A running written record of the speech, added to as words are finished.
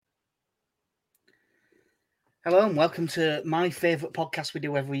Hello and welcome to my favourite podcast we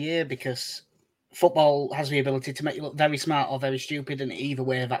do every year because football has the ability to make you look very smart or very stupid, and either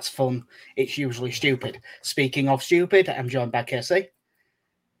way, that's fun. It's usually stupid. Speaking of stupid, I'm joined by Casey.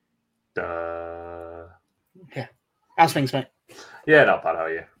 Yeah. How's things, mate? Yeah, not bad. How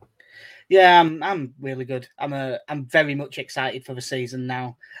are you? Yeah, I'm really good. I'm very much excited for the season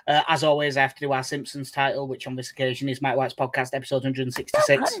now. As always, I have to do our Simpsons title, which on this occasion is Mike White's podcast, episode 166.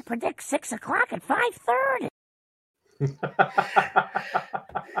 You couldn't predict 6 o'clock at 5:30.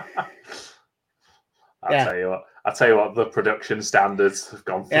 I tell you what, the production standards have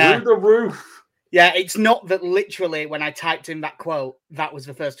gone through the roof. Yeah, it's not that literally when I typed in that quote, that was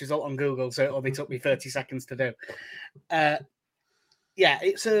the first result on Google, so it only took me 30 seconds to do.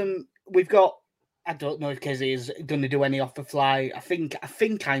 It's we've got, I don't know if Casey is going to do any off the fly. I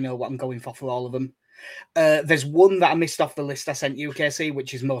think I know what I'm going for all of them. There's one that I missed off the list I sent you, Casey,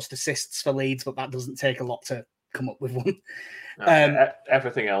 which is most assists for Leeds, but that doesn't take a lot to come up with one.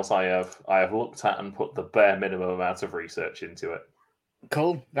 Everything else I have looked at and put the bare minimum amount of research into it.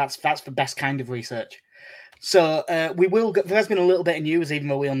 Cool. That's the best kind of research. So we will. There has been a little bit of news, even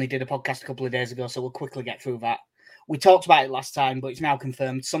though we only did a podcast a couple of days ago. So we'll quickly get through that. We talked about it last time, but it's now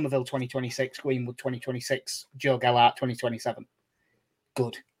confirmed. Somerville 2026, Greenwood 2026, Joe Gellart 2027.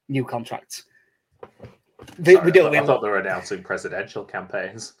 Good new contracts. I thought they were announcing presidential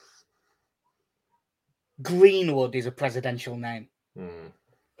campaigns. Greenwood is a presidential name.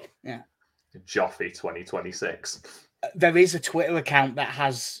 Yeah. Joffy 2026. There is a Twitter account that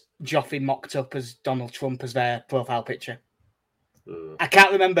has Joffy mocked up as Donald Trump as their profile picture. I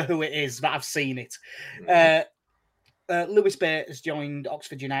can't remember who it is, but I've seen it. Lewis Bate has joined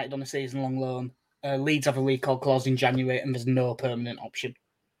Oxford United on a season-long loan. Leeds have a recall clause in January, and there's no permanent option.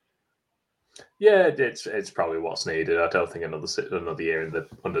 Yeah, it's probably what's needed. I don't think another year in the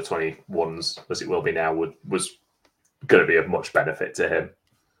under 21s, as it will be now, was going to be of much benefit to him.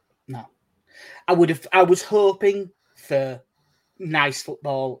 No, I was hoping for nice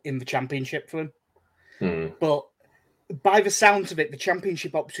football in the Championship for him, but by the sounds of it, the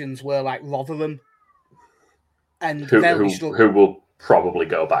Championship options were like Rotherham, and who will probably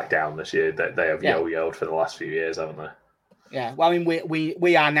go back down this year. They have yo-yoed for the last few years, haven't they? Yeah, well, I mean,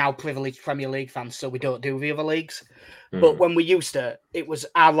 we are now privileged Premier League fans, so we don't do the other leagues. But when we used to, it was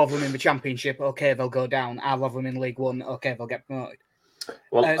our Rotherham in the Championship, okay, they'll go down. Our Rotherham in League One, okay, they'll get promoted.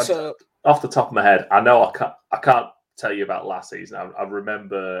 Well, so off the top of my head, I know I can't tell you about last season. I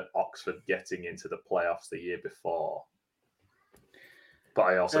remember Oxford getting into the playoffs the year before, but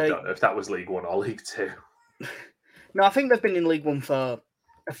I also don't know if that was League One or League Two. No, I think they've been in League One for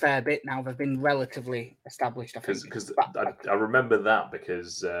a fair bit now. They've been relatively established, I think. Because I remember that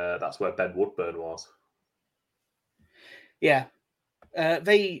because that's where Ben Woodburn was. Yeah. I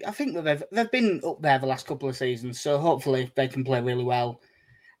think that they've been up there the last couple of seasons, so hopefully they can play really well.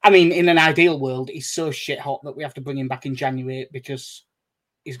 I mean, in an ideal world, he's so shit hot that we have to bring him back in January because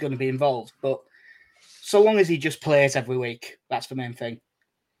he's going to be involved. But so long as he just plays every week, that's the main thing.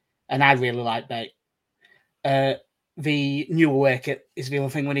 And I really like Bate. The new away kit is the other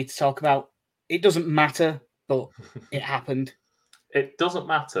thing we need to talk about. It doesn't matter, but it happened. It doesn't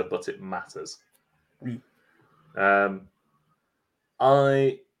matter, but it matters. I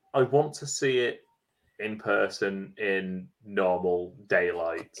want to see it in person in normal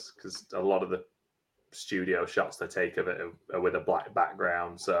daylight because a lot of the studio shots they take of it are with a black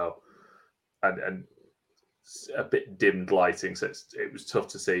background, so and a bit dimmed lighting, so it was tough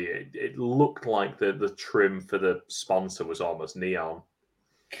to see. It looked like the trim for the sponsor was almost neon.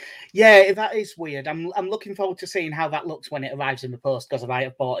 Yeah, that is weird. I'm looking forward to seeing how that looks when it arrives in the post because I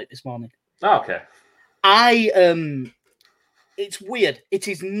have bought it this morning. Oh, okay. It's weird. It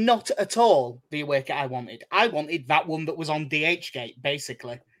is not at all the away kit I wanted. I wanted that one that was on DHgate,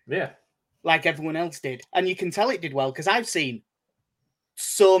 basically. Yeah. Like everyone else did. And you can tell it did well because I've seen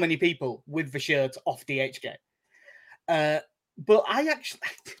so many people with the shirts off DHgate. But I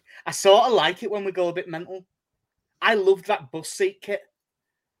sort of like it when we go a bit mental. I loved that bus seat kit.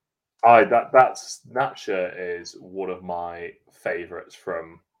 That shirt is one of my favourites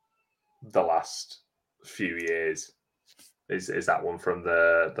from the last few years. Is that one from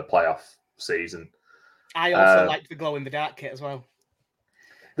the playoff season? I also liked the glow in the dark kit as well.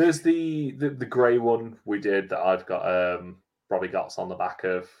 There's the grey one we did that I've got Robbie Gott's on the back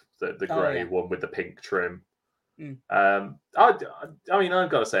of the grey one with the pink trim. I mean, I've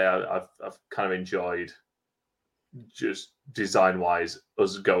got to say I've kind of enjoyed just design wise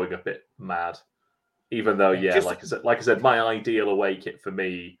us going a bit mad, even though like I said, my ideal away kit for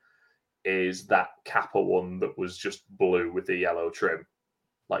me is that Kappa one that was just blue with the yellow trim.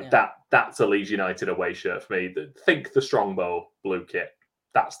 Like that's a Leeds United away shirt for me. Think the Strongbow blue kit.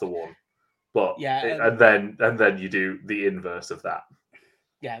 That's the one. But and then you do the inverse of that.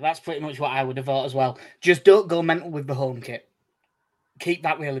 Yeah, that's pretty much what I would have thought as well. Just don't go mental with the home kit. Keep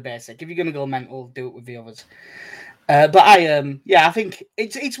that really basic. If you're gonna go mental, do it with the others. But I think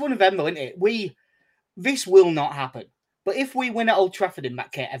it's one of them though, isn't it? This will not happen. But if we win at Old Trafford in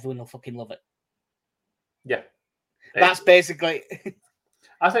that kit, everyone will fucking love it. Yeah. That's basically.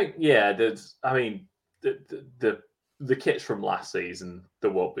 I think, the kits from last season, there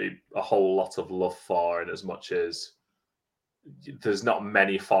won't be a whole lot of love for, in as much as there's not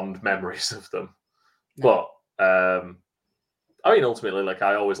many fond memories of them. No. But, ultimately, like,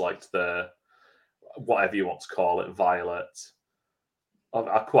 I always liked the, whatever you want to call it, violet.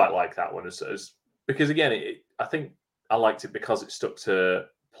 I quite like that one because, again, I think I liked it because it stuck to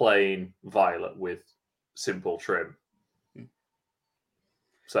plain violet with simple trim.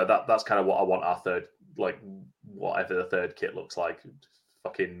 So that's kind of what I want our third, like, whatever the third kit looks like,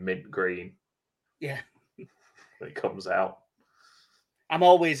 fucking mint green. Yeah. When it comes out. I'm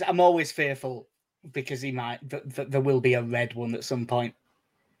always fearful because there will be a red one at some point.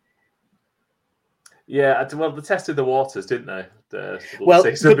 Yeah, well, they tested the waters, didn't they? The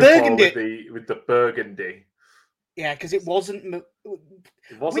burgundy with the burgundy. Yeah, because it wasn't.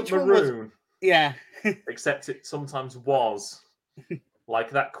 It wasn't maroon. Yeah. Except it sometimes was.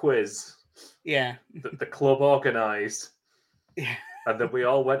 Like that quiz. Yeah. That the club organised. Yeah. And then we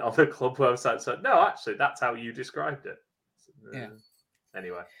all went on the club website and said, no, actually, that's how you described it. Yeah.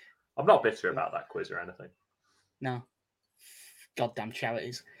 Anyway, I'm not bitter about that quiz or anything. No. Goddamn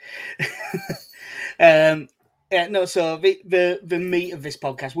charities. So the meat of this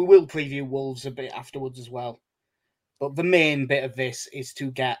podcast, we will preview Wolves a bit afterwards as well. But the main bit of this is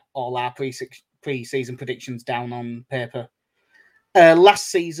to get all our pre-season predictions down on paper. Last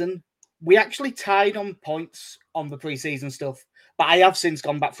season, we actually tied on points on the pre-season stuff, but I have since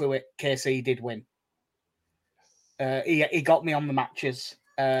gone back through it. KC did win. He got me on the matches.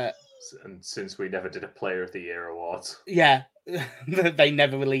 And since we never did a Player of the Year award. Yeah, they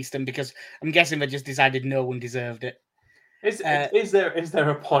never released them because I'm guessing they just decided no one deserved it. Is there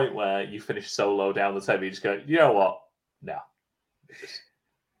a point where you finish so low down the table you just go, you know what? No.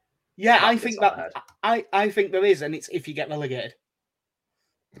 Yeah, I think that I think there is, and it's if you get relegated.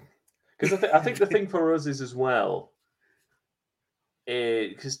 Because I think the thing for us is as well,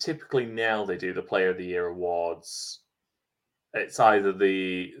 because typically now they do the Player of the Year awards. It's either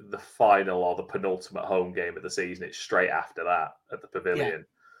the final or the penultimate home game of the season. It's straight after that at the Pavilion.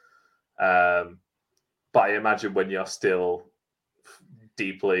 Yeah. But I imagine when you're still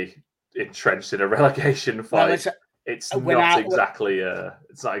deeply entrenched in a relegation fight, it's not exactly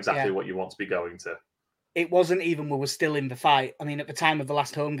what you want to be going to. It wasn't even we were still in the fight. I mean, at the time of the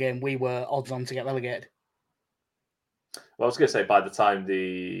last home game, we were odds on to get relegated. Well, I was going to say by the time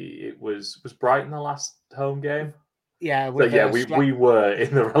it was Brighton the last home game. Yeah, we were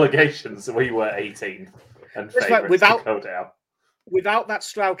in the relegation, so we were 18th and favourites to go down. Without that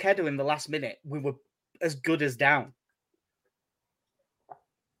Strauch header in the last minute, we were as good as down.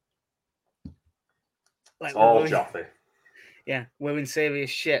 It's all Joffy. Yeah, we're in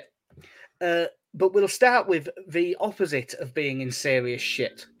serious shit. But we'll start with the opposite of being in serious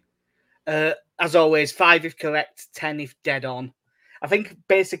shit. As always, 5 if correct, 10 if dead on. I think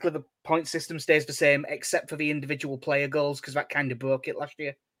basically the point system stays the same, except for the individual player goals, because that kind of broke it last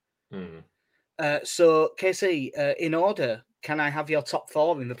year. So, KC, in order, can I have your top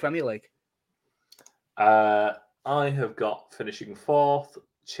 4 in the Premier League? I have got finishing 4th,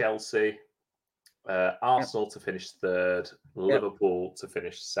 Chelsea, Arsenal to finish 3rd, Liverpool to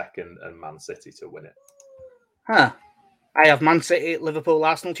finish 2nd, and Man City to win it. Huh. I have Man City, Liverpool,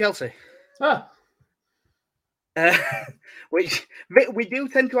 Arsenal, Chelsea. Which we do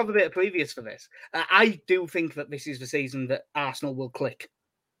tend to have a bit of previous for this. I do think that this is the season that Arsenal will click.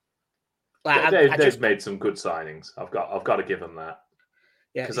 They've made some good signings. I've got to give them that.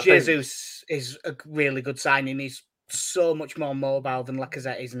 Yeah, Jesus is a really good signing. He's so much more mobile than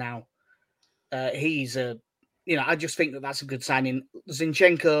Lacazette is now. I just think that that's a good signing.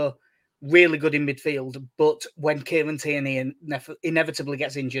 Zinchenko, really good in midfield, but when Kieran Tierney inevitably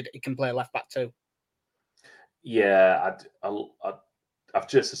gets injured, he can play left back too. Yeah, I've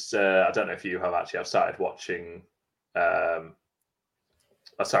just I don't know if you have actually. I've started watching.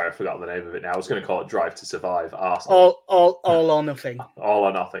 Sorry, I forgot the name of it now. I was going to call it Drive to Survive. Arsenal. All or nothing. All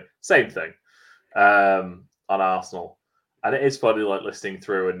or nothing. Same thing. On Arsenal, and it is funny, like listening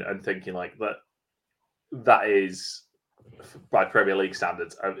through and thinking like that is by Premier League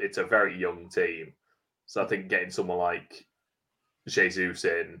standards, it's a very young team. So I think getting someone like Jesus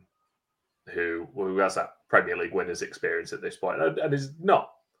in, who has that Premier League winners experience at this point, and is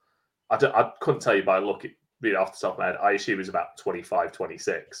not. I couldn't tell you by looking off the top of my head. I assume he's about 25,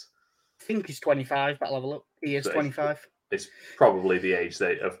 26. I think he's 25, but I'll have a look. He is 25. It's probably the age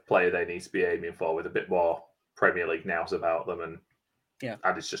of player they need to be aiming for, with a bit more Premier League nous about them, and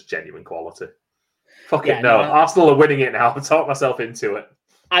it's just genuine quality. Arsenal are winning it now. I've talked myself into it.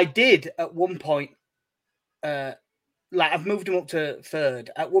 I did at one point. I've moved him up to third.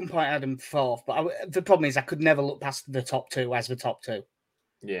 At one point, I had him fourth, but the problem is I could never look past the top two as the top two.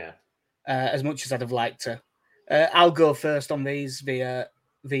 Yeah. As much as I'd have liked to. I'll go first on these, the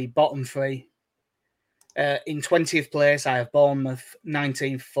bottom three. In 20th place, I have Bournemouth,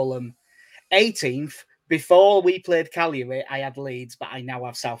 19th, Fulham. 18th, before we played Cagliari, I had Leeds, but I now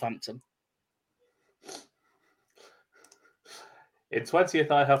have Southampton. In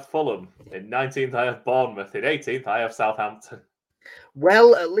 20th, I have Fulham. In 19th, I have Bournemouth. In 18th, I have Southampton.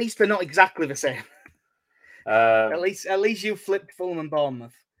 Well, at least they're not exactly the same. At least you flipped Fulham and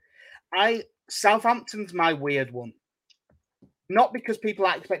Bournemouth. Southampton's my weird one. Not because people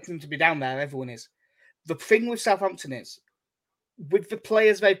are expecting them to be down there. Everyone is. The thing with Southampton is, with the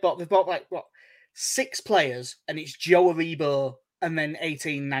players they've bought like, 6 players, and it's Joe Aribo, and then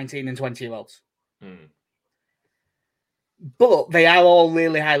 18, 19, and 20-year-olds. But they are all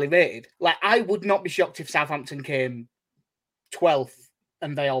really highly rated. Like, I would not be shocked if Southampton came 12th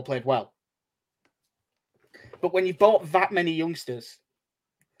and they all played well. But when you bought that many youngsters,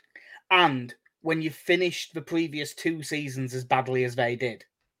 and when you finished the previous 2 seasons as badly as they did,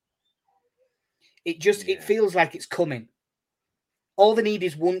 it feels like it's coming. All they need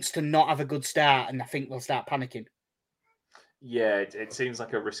is once to not have a good start, and I think they'll start panicking. Yeah, it seems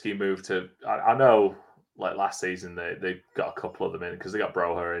like a risky move to... I know, like last season, they got a couple of them in, because they got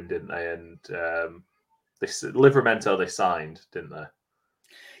Broha in, didn't they? And Livramento they signed, didn't they?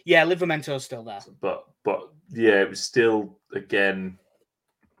 Yeah, Livramento's still there. But yeah, it was still, again,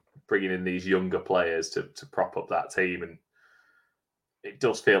 bringing in these younger players to prop up that team. And it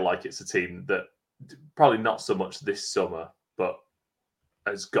does feel like it's a team that probably not so much this summer, but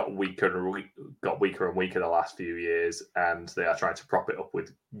has got weaker and weaker the last few years, and they are trying to prop it up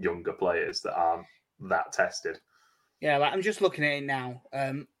with younger players that aren't that tested. Yeah, I'm just looking at it now.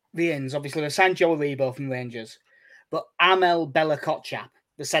 The ins, obviously, they signed Joe Aribo from Rangers, but Amel Bella-Kotchap,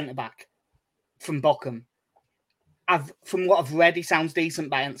 the centre-back from Bochum, from what I've read, he sounds decent,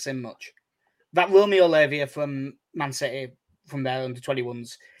 but I haven't seen much. That Romeo Lavia from Man City, from their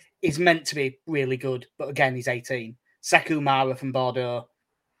under-21s, is meant to be really good, but again, he's 18. Sekou Mara from Bordeaux,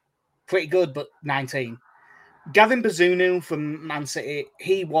 pretty good, but 19. Gavin Bazunu from Man City,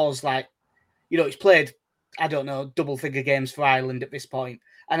 he was like, he's played, I don't know, double-figure games for Ireland at this point.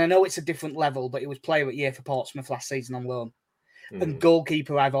 And I know it's a different level, but he was player of the year for Portsmouth last season on loan. And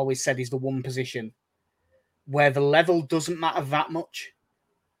goalkeeper, I've always said, is the one position where the level doesn't matter that much.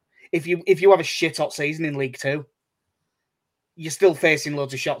 If you have a shit hot season in League Two, you're still facing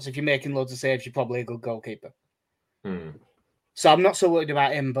loads of shots. If you're making loads of saves, you're probably a good goalkeeper. So I'm not so worried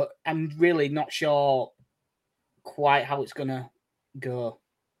about him, but I'm really not sure quite how it's going to go.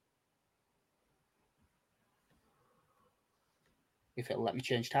 If it'll let me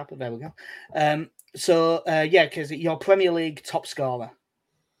change tab, but there we go. Because your Premier League top scorer.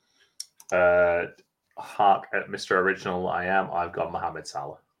 Hark at Mr. Original, I've got Mohamed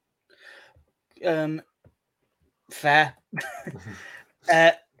Salah. Fair.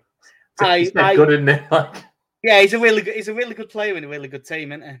 He's good, isn't he? Yeah, he's a really good player in a really good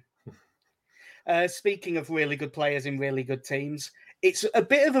team, isn't he? Speaking of really good players in really good teams, it's a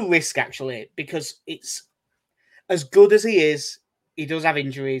bit of a risk actually, because it's as good as he is, he does have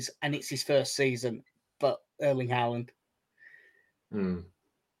injuries, and it's his first season. But Erling Haaland,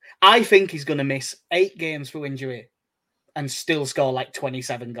 I think he's going to miss 8 games for injury and still score like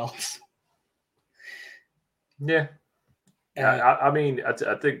 27 goals. Yeah. I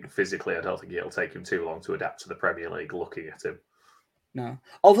think physically, I don't think it'll take him too long to adapt to the Premier League, looking at him. No.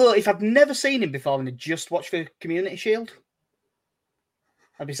 Although, if I'd never seen him before and I'd just watched the Community Shield,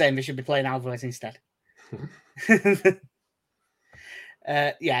 I'd be saying they should be playing Alvarez instead.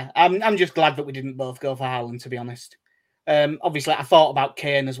 I'm just glad that we didn't both go for Haaland, to be honest. Obviously, I thought about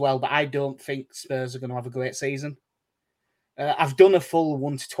Kane as well, but I don't think Spurs are going to have a great season. I've done a full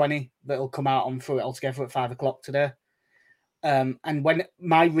 1 to 20 that'll come out on Through It All Together at 5 o'clock today. And when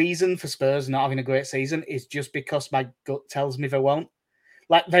my reason for Spurs not having a great season is just because my gut tells me they won't.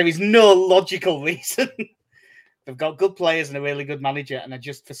 Like, there is no logical reason. They've got good players and a really good manager, and I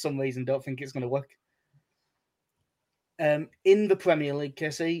just, for some reason, don't think it's going to work. In the Premier League,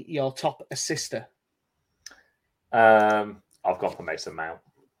 Casey, your top assister. I've gone for Mason Mount.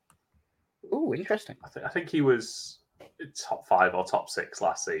 Oh, interesting. I think he was top 5 or top 6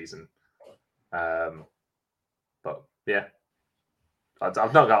 last season. But yeah,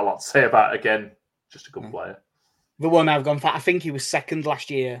 I've not got a lot to say about it. Again, just a good player. The one I've gone for, I think he was second last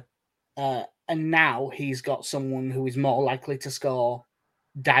year. And now he's got someone who is more likely to score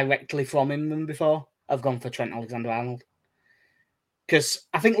directly from him than before. I've gone for Trent Alexander-Arnold. Because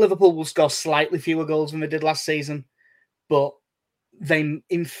I think Liverpool will score slightly fewer goals than they did last season, but they,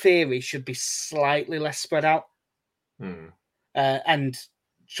 in theory, should be slightly less spread out. And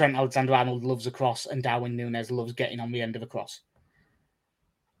Trent Alexander-Arnold loves a cross, and Darwin Núñez loves getting on the end of a cross.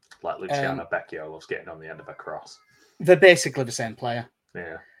 Like Luciano Becchio loves getting on the end of a cross. They're basically the same player.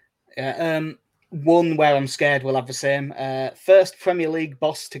 Yeah. One where I'm scared we'll have the same. First Premier League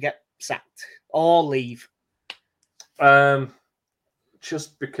boss to get sacked or leave.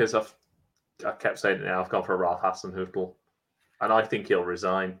 Just because I kept saying it now, I've gone for Ralph Hasenhüttl, and I think he'll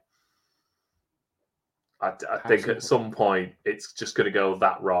resign. I think at some point it's just going to go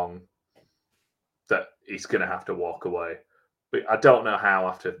that wrong that he's going to have to walk away. But I don't know how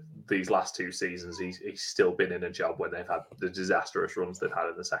after these last 2 seasons he's still been in a job when they've had the disastrous runs they've had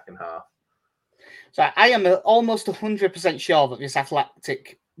in the second half. So I am almost 100% sure that this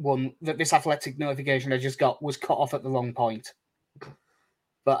athletic notification I just got was cut off at the wrong point.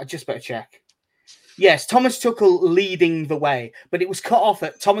 But I just better check. Yes, Thomas Tuchel leading the way, but it was cut off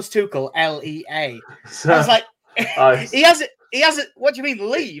at Thomas Tuchel, LEA. So, I was like, he hasn't. What do you mean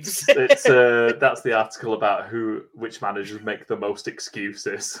leaves? That's the article about which managers make the most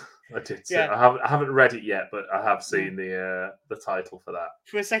excuses. I did. I haven't read it yet, but I have seen the title for that.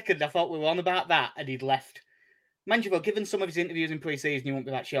 For a second, I thought we were on about that, and he'd left. Mind you, given some of his interviews in pre-season, you won't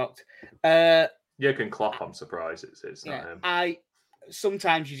be that shocked. Jurgen Klopp, I'm surprised it's not him.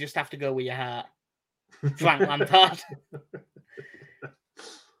 Sometimes you just have to go with your heart. Frank Lampard.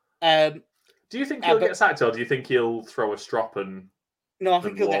 Do you think he'll get sacked, or do you think he'll throw a strop and? No, I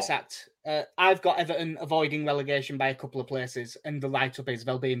think he'll get sacked. I've got Everton avoiding relegation by a couple of places, and the write-up is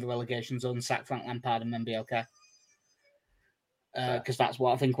they'll be in the relegation zone, sack Frank Lampard, and then be okay. Because that's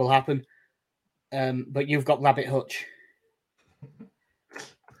what I think will happen. But you've got Rabbit Hutch.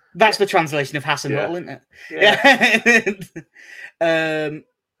 That's the translation of Hasenhüttl, isn't it?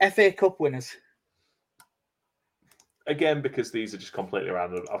 Yeah. FA Cup winners. Again, because these are just completely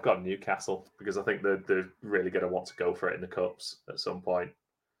random, I've got Newcastle because I think they're really going to want to go for it in the Cups at some point.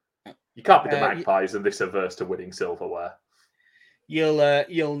 You can't be the Magpies and this averse to winning silverware.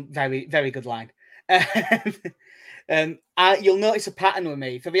 You'll very, very good line. You'll notice a pattern with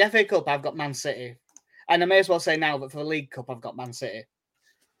me. For the FA Cup, I've got Man City. And I may as well say now that for the League Cup, I've got Man City.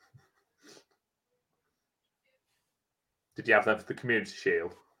 Did you have them for the Community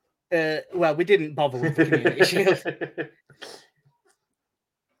Shield? Well, we didn't bother with the Community Shield.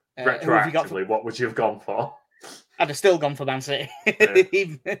 Retroactively, what would you have gone for? I'd have still gone for Man City. Who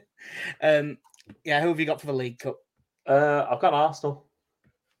have you got for the League Cup? I've got Arsenal.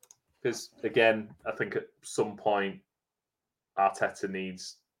 Because, again, I think at some point, Arteta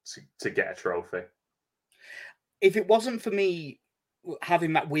needs to get a trophy. If it wasn't for me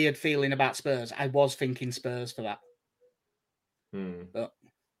having that weird feeling about Spurs, I was thinking Spurs for that. But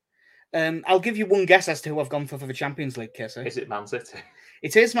I'll give you one guess as to who I've gone for the Champions League, Casey. Is it Man City?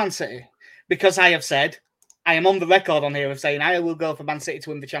 It is Man City. Because I have said, I am on the record on here of saying I will go for Man City to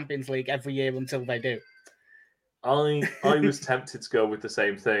win the Champions League every year until they do. I was tempted to go with the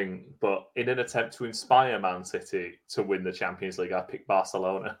same thing, but in an attempt to inspire Man City to win the Champions League, I picked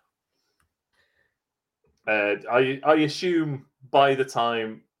Barcelona. I assume by the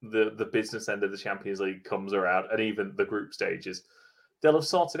time the business end of the Champions League comes around, and even the group stages, they'll have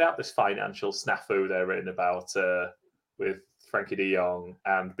sorted out this financial snafu they're written about with Frankie de Jong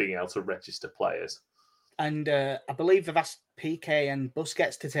and being able to register players. And I believe they've asked Piqué and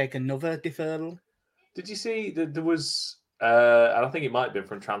Busquets to take another deferral. Did you see that there was, and I think it might have been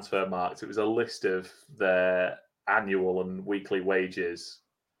from Transfermarkt, it was a list of their annual and weekly wages.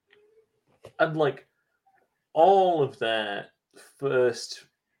 And like all of their first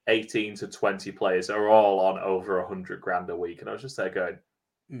 18 to 20 players are all on over $100,000 a week. And I was just there going,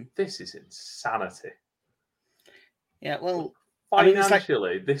 this is insanity. Yeah, well,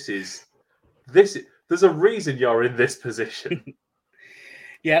 financially, this is there's a reason you're in this position.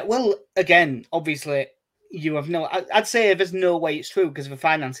 Yeah, well, again, obviously, you have no... I'd say there's no way it's true because of the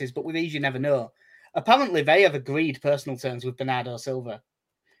finances, but with these, you never know. Apparently, they have agreed personal terms with Bernardo Silva.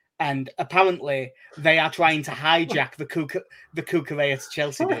 And apparently, they are trying to hijack the Cucurella to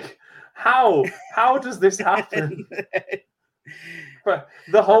Chelsea deal. How does this happen? But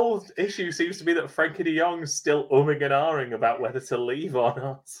the whole issue seems to be that Frankie de Jong's still umming and ahhing about whether to leave or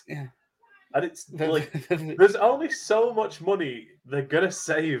not. Yeah. And it's like, there's only so much money they're going to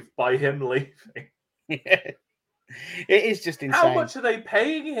save by him leaving. It is just insane. How much are they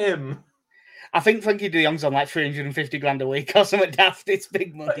paying him? I think Frankie de Jong's on like 350 grand a week or something daft. It's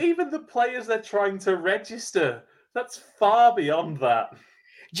big money. But even the players they're trying to register, that's far beyond that.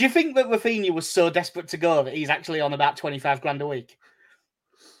 Do you think that Rafinha was so desperate to go that he's actually on about 25 grand a week?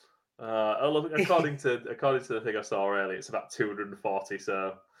 According to the thing I saw earlier, it's about 240.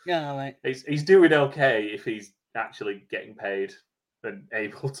 So yeah, right. He's doing okay if he's actually getting paid and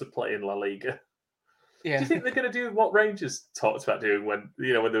able to play in La Liga. Yeah. Do you think they're going to do what Rangers talked about doing when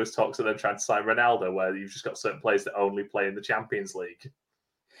there was talks of them trying to sign Ronaldo, where you've just got certain players that only play in the Champions League?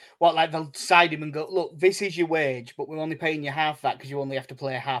 What, like they'll side him and go, look, this is your wage, but we're only paying you half that because you only have to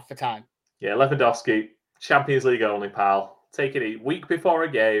play half the time. Yeah, Lewandowski, Champions League only, pal. Take it easy. Week before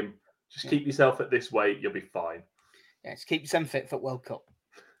a game, just keep yourself at this weight, you'll be fine. Yeah, just keep yourself fit for World Cup.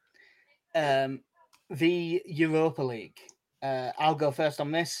 The Europa League. I'll go first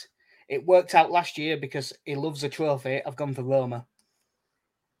on this. It worked out last year because he loves a trophy. I've gone for Roma.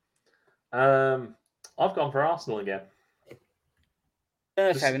 I've gone for Arsenal again.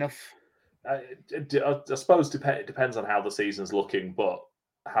 Fair enough. I suppose it depends on how the season's looking, but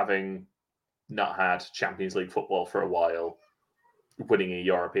having not had Champions League football for a while, winning a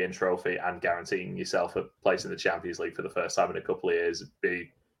European trophy and guaranteeing yourself a place in the Champions League for the first time in a couple of years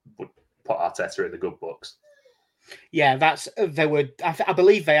would put Arteta in the good books. Yeah, I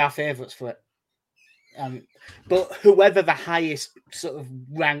believe they are favourites for it. But whoever the highest sort of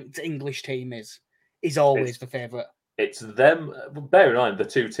ranked English team is always the favourite. It's them. Bear in mind the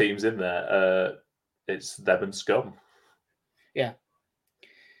two teams in there. It's them and Scum. Yeah.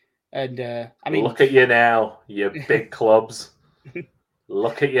 And I mean, look at you now, you big clubs.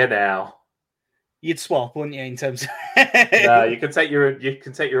 Look at you now. You'd swap, wouldn't you? In terms of no, you can take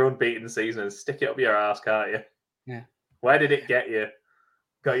your unbeaten season and stick it up your ass, can't you? Yeah. Where did it get you?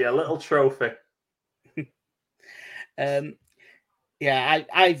 Got you a little trophy. Yeah,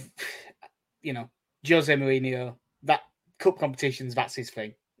 I've Jose Mourinho, that cup competitions, that's his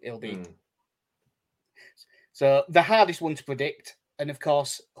thing. He'll be. So the hardest one to predict, and of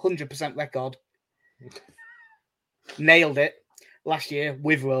course, 100% record. Nailed it last year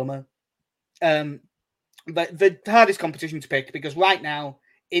with Roma. But the hardest competition to pick, because right now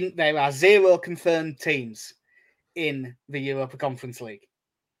there are 0 confirmed teams in the Europa Conference League.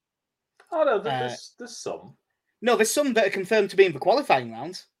 Oh no, there's some. No, there's some that are confirmed to be in the qualifying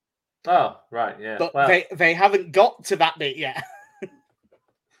rounds. Oh, right, yeah. But they haven't got to that bit yet.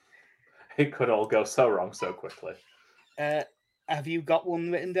 It could all go so wrong so quickly. Have you got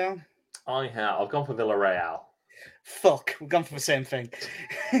one written down? I have. I've gone for Villarreal. Fuck, we've gone for the same thing.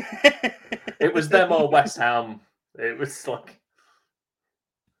 It was them or West Ham. It was like...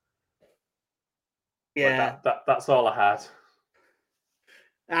 Yeah. That's all I had.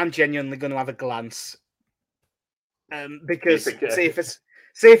 I'm genuinely going to have a glance. Because see if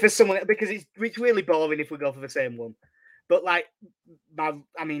there's someone, because it's really boring if we go for the same one. But I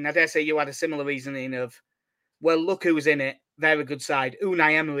dare say you had a similar reasoning of, well, look who's in it. They're a good side.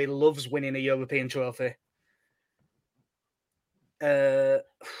 Unai Emery loves winning a European trophy.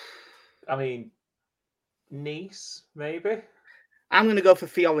 Nice, maybe. I'm going to go for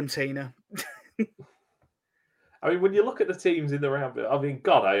Fiorentina. When you look at the teams in the round,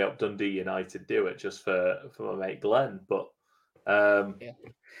 God, I hope Dundee United do it just for my mate Glenn. But yeah.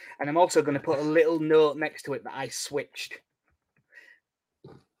 And I'm also going to put a little note next to it that I switched,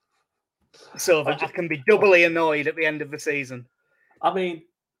 so that I can be doubly annoyed at the end of the season.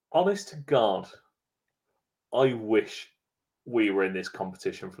 Honest to God, I wish we were in this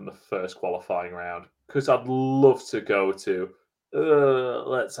competition from the first qualifying round, because I'd love to go to,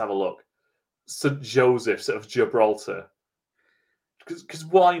 let's have a look, St. Joseph's of Gibraltar. Because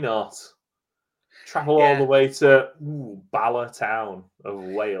why not? Travel all the way to Bala Town of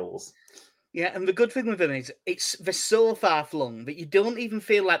Wales. Yeah, and the good thing with them is they're so far flung that you don't even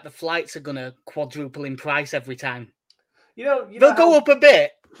feel like the flights are going to quadruple in price every time. They'll go up a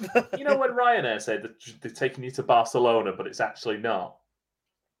bit. You know when Ryanair said that they're taking you to Barcelona, but it's actually not?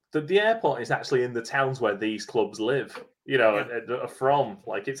 The airport is actually in the towns where these clubs live, are from.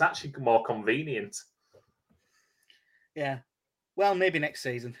 Like, it's actually more convenient. Yeah. Well, maybe next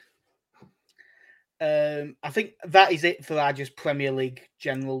season. I think that is it for our just Premier League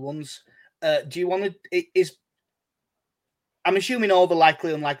general ones. Do you want to... I'm assuming all the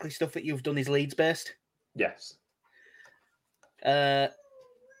likely, unlikely stuff that you've done is Leeds-based? Yes. Well,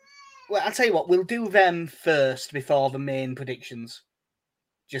 I'll tell you what, we'll do them first before the main predictions.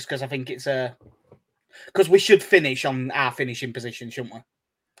 just because I think it's because we should finish on our finishing position, shouldn't we?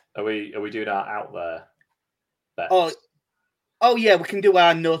 Are we doing our out there bets? Oh yeah, we can do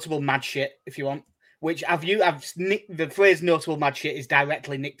our notable mad shit if you want. Which I've nicked the phrase "notable mad shit" is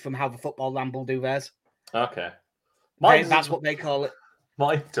directly nicked from how the Football Ramble do theirs. Okay, That's what they call it.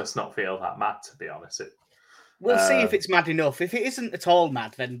 Mine does not feel that mad, to be honest. We'll see if it's mad enough. If it isn't at all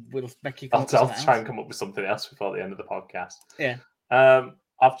mad, then we'll make you. I'll try and come up with something else before the end of the podcast. Yeah.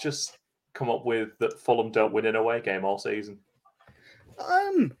 I've just come up with that Fulham don't win an away game all season.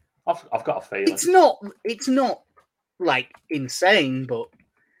 I've got a feeling it's not like insane, but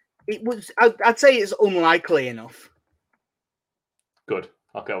it was. I'd say it's unlikely enough. Good.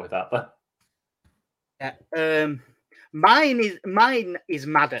 I'll go with that then. Yeah. Mine is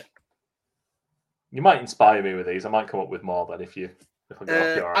madder. You might inspire me with these. I might come up with more then if I go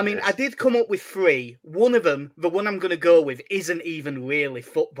off your ideas. I did come up with 3. One of them, the one I'm going to go with, isn't even really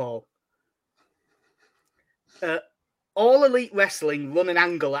football. All Elite Wrestling run an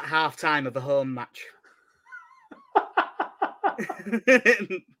angle at half-time of a home match.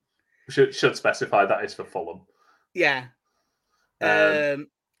 should specify that is for Fulham. Yeah.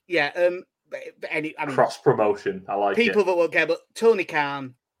 Cross promotion. I like people it. that won't care, but Tony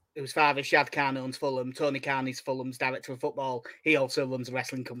Khan, whose father Shad Khan owns Fulham. Tony Khan is Fulham's director of football. He also runs a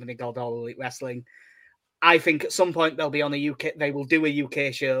wrestling company called All Elite Wrestling. I think at some point they'll be on a UK. They will do a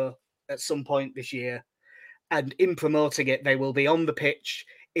UK show at some point this year, and in promoting it, they will be on the pitch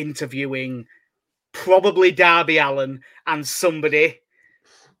interviewing probably Darby Allin and somebody.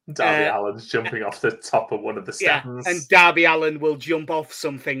 Darby Allin's jumping off the top of one of the stands. Yeah, and Darby Allin will jump off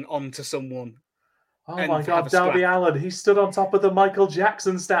something onto someone. Oh my God, Darby Allin! He stood on top of the Michael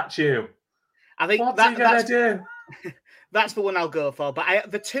Jackson statue. I think what's he gonna do? That's the one I'll go for. But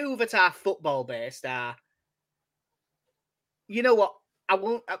the 2 that are football based are. You know what? I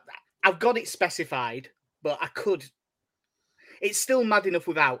won't. I've got it specified, but I could. It's still mad enough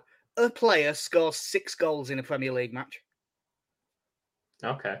without. A player scores 6 goals in a Premier League match.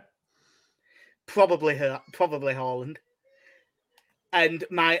 Okay. Probably Haaland. And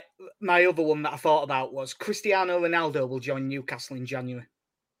my other one that I thought about was Cristiano Ronaldo will join Newcastle in January.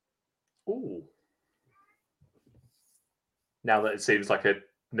 Ooh. Now that it seems like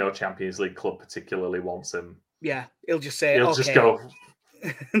no Champions League club particularly wants him. Yeah, he'll just say, He'll just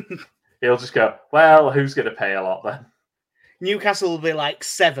go, well, who's going to pay a lot then? Newcastle will be like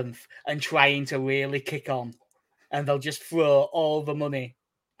 7th and trying to really kick on. And they'll just throw all the money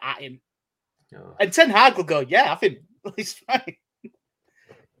at him. Oh. And Ten Hag will go, yeah, I think he's fine.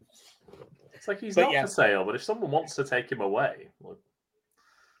 It's like he's not for sale, but if someone wants to take him away...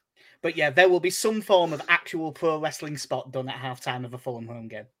 But yeah, there will be some form of actual pro wrestling spot done at halftime of a Fulham home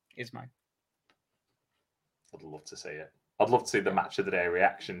game, is mine. I'd love to see it. I'd love to see the match of the day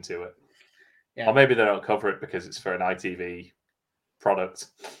reaction to it. Yeah. Or maybe they don't cover it because it's for an ITV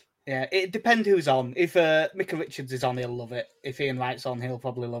product. Yeah, it depends who's on. If Micah Richards is on, he'll love it. If Ian Wright's on, he'll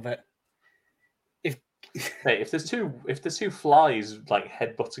probably love it. If there's two flies like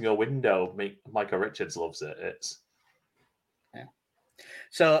headbutting a window, Micah Richards loves it. Yeah.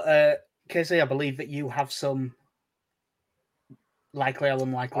 So, Casey, I believe that you have some likely or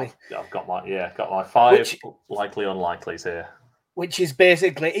unlikely. I've got my 5 likely unlikelies here. Which is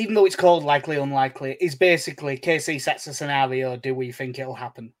basically, even though it's called likely unlikely, is basically Casey sets a scenario. Do we think it'll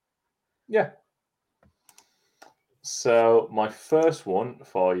happen? Yeah. So my first one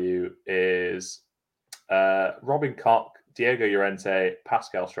for you is Robin Koch, Diego Llorente,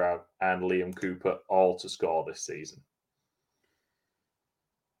 Pascal Stroud, and Liam Cooper all to score this season.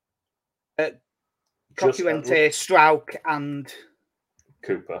 Koch, Llorente, Stroud, and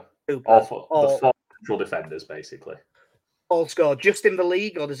Cooper. All for the 4 central defenders, basically. All score just in the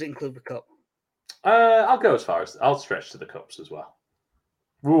league, or does it include the cup? I'll go as far as I'll stretch to the cups as well.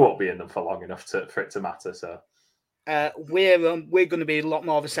 We won't be in them for long enough for it to matter. So we're going to be a lot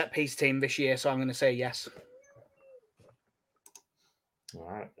more of a set piece team this year, so I'm going to say yes. All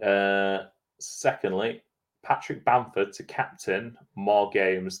right. Secondly, Patrick Bamford to captain more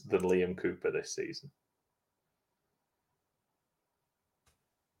games than Liam Cooper this season.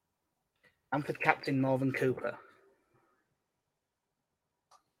 Bamford captain more than Cooper.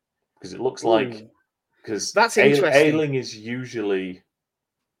 Because it looks like that's interesting. Ayling is usually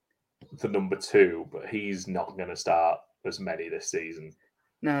the number 2, but he's not going to start as many this season.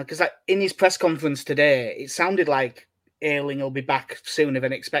 No, because in his press conference today, it sounded like Ayling will be back sooner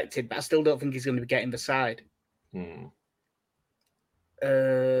than expected, but I still don't think he's going to be getting the side. I'm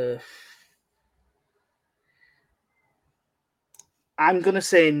going to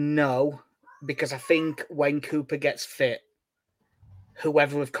say no, because I think when Cooper gets fit,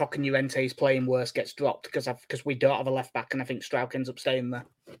 whoever of Cock and Llorente is playing worse gets dropped because we don't have a left back, and I think Strauch ends up staying there.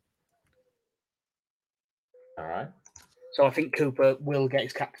 All right. So I think Cooper will get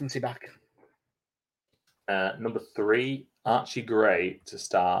his captaincy back. Number 3, Archie Gray to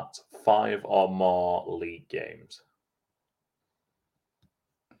start 5 or more league games.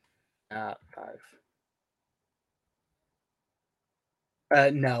 5.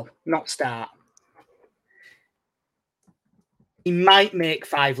 No, not start. He might make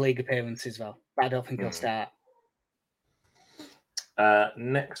 5 league appearances, though, but I don't think he'll start.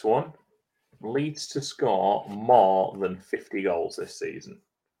 Next one, Leeds to score more than 50 goals this season.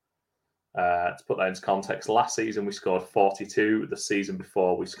 To put that into context, last season we scored 42. The season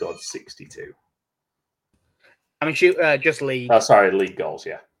before we scored 62. I mean, just league. Oh, sorry, league goals,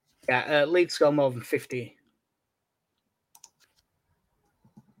 yeah. Yeah, Leeds score more than 50.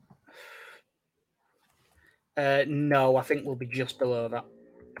 No, I think we'll be just below that.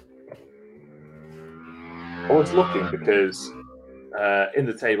 I was looking because in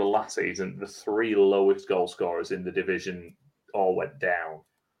the table last season, the 3 lowest goal scorers in the division all went down.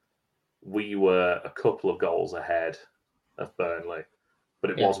 We were a couple of goals ahead of Burnley, but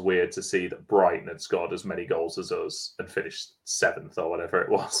it was weird to see that Brighton had scored as many goals as us and finished 7th or whatever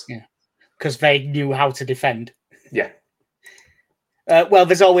it was. Yeah, because they knew how to defend. Yeah. Well,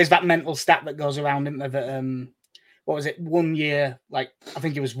 there's always that mental stat that goes around, isn't there? That what was it? One year, like I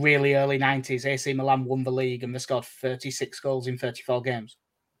think it was really early 90s, AC Milan won the league and they scored 36 goals in 34 games.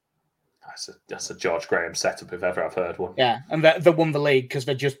 That's a George Graham setup if ever I've heard one. Yeah, and they won the league because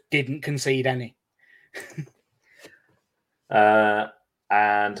they just didn't concede any.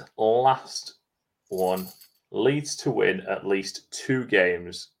 And last one, Leeds to win at least 2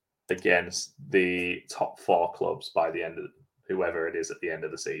 games against the top 4 clubs by the end of whoever it is at the end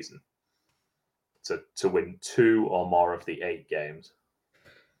of the season. To win 2 or more of the 8 games.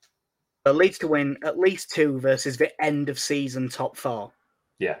 Leeds to win at least 2 versus the end of season top 4.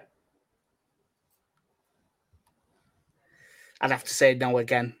 Yeah. I'd have to say no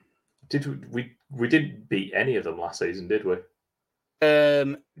again. We didn't beat any of them last season, did we?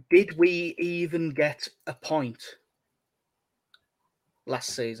 Did we even get a point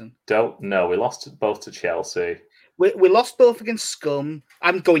last season? Don't know. We lost both to Chelsea. We lost both against Scum.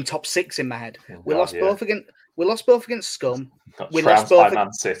 I'm going top 6 in my head. We lost both against Scum. We lost both by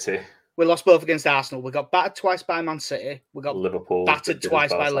Man City. We lost both against Arsenal. We got battered twice by Man City. We got Liverpool battered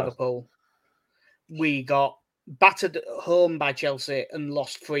twice by Liverpool. We got battered at home by Chelsea and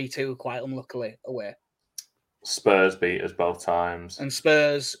lost 3-2 quite unluckily away. Spurs beat us both times. And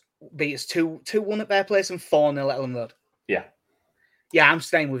Spurs beat us 2-1 at their place and 4-0 at Ellen Road. Yeah. Yeah, I'm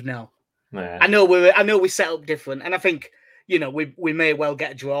staying with no. Yeah. I know we set up different, and I think we may well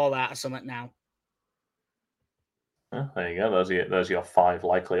get a draw out of something now. Oh, there you go. Those are your 5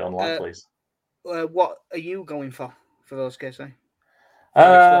 likely unlikelies. What are you going for those, Casey?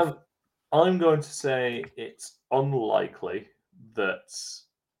 I'm going to say it's unlikely that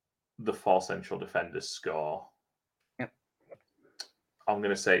the 4 central defenders score. Yep. I'm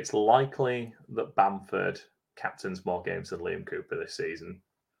going to say it's likely that Bamford captains more games than Liam Cooper this season.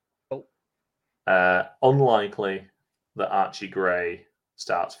 Unlikely that Archie Gray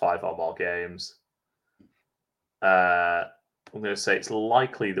starts 5 or more games. I'm going to say it's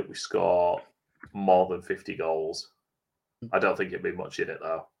likely that we score more than 50 goals. I don't think it'd be much in it,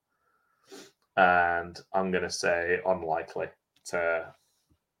 though. And I'm going to say unlikely to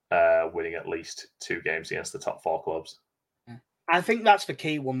winning at least 2 games against the top 4 clubs. I think that's the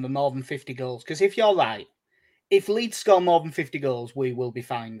key one, the more than 50 goals. Because if you're right, if Leeds score more than 50 goals, we will be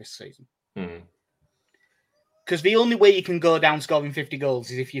fine this season. Because the only way you can go down scoring 50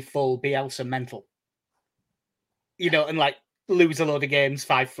 goals is if you're full Bielsa mental. And like lose a load of games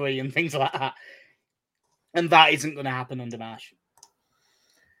 5-3 and things like that. And that isn't going to happen under Marsh.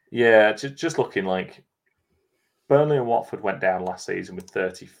 Yeah, just looking like Burnley and Watford went down last season with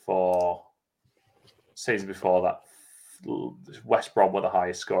 34. Season before that, West Brom were the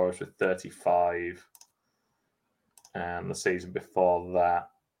highest scorers with 35. And the season before that,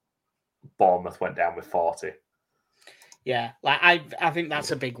 Bournemouth went down with 40. Yeah, like I think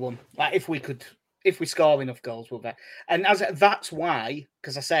that's a big one. Like if we score enough goals, we'll get. And that's why,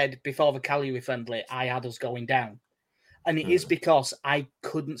 because I said before the Cagliari friendly, I had us going down. And it is because I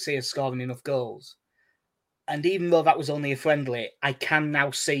couldn't see us scoring enough goals. And even though that was only a friendly, I can now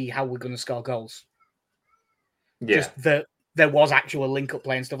see how we're going to score goals. Yeah. Just there was actual link-up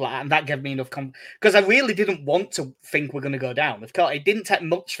play and stuff like that. And that gave me enough because I really didn't want to think we're going to go down. Of course, it didn't take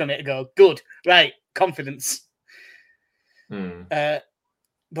much for me to go, good, right, confidence. But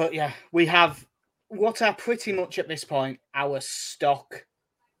yeah, we have what are pretty much at this point our stock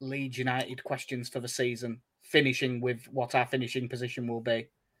Leeds United questions for the season, finishing with what our finishing position will be.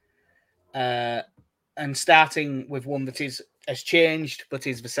 And starting with one that has changed but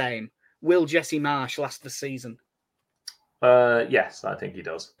is the same. Will Jesse Marsch last the season? Yes, I think he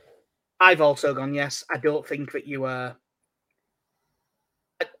does. I've also gone yes. I don't think that you are.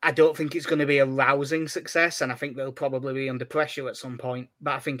 I don't think it's going to be a rousing success, and I think they'll probably be under pressure at some point,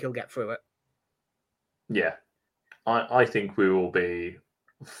 but I think he'll get through it. Yeah. I think we will be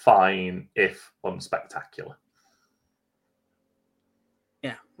fine if unspectacular.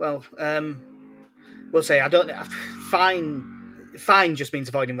 Yeah, well, we'll say I don't. Fine just means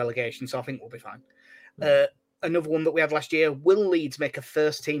avoiding relegation, so I think we'll be fine. Another one that we had last year: will Leeds make a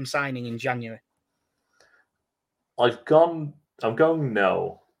first team signing in January? I'm going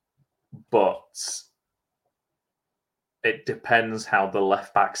no, but it depends how the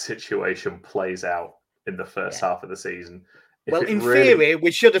left back situation plays out in the first half of the season. Well, in theory,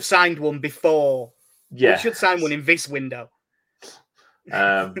 we should have signed one before. Yeah, we should sign one in this window.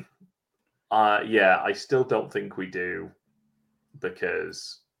 I still don't think we do,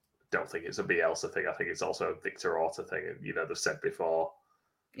 because I don't think it's a Bielsa thing. I think it's also a Victor Orta thing. You know, they've said before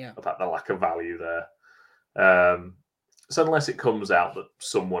about the lack of value there. So unless it comes out that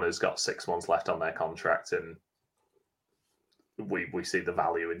someone has got 6 months left on their contract and we see the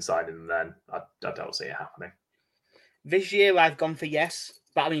value in signing them, then I don't see it happening. This year I've gone for yes,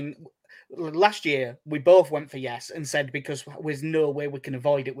 but I mean, last year we both went for yes and said because there's no way we can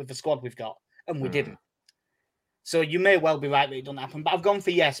avoid it with the squad we've got, and we didn't. So you may well be right that it doesn't happen, but I've gone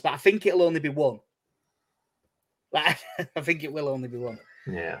for yes, but I think it'll only be one. I think it will only be one.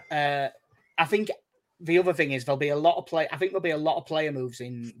 Yeah. I think the other thing is there'll be a lot of play. I think there'll be a lot of player moves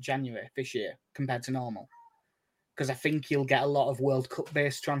in January this year compared to normal, because I think you'll get a lot of World Cup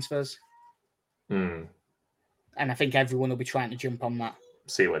based transfers. And I think everyone will be trying to jump on that.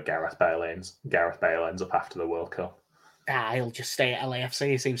 See where Gareth Bale ends up after the World Cup. He'll just stay at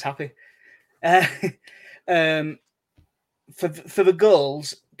LAFC. He seems happy. For the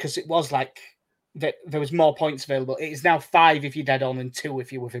goals, because it was like there was more points available. It is now 5 if you're dead on and 2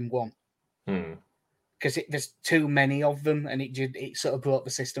 if you're within 1. Because there's too many of them, and it sort of broke the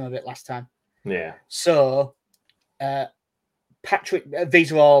system a bit last time. Yeah. So, Patrick,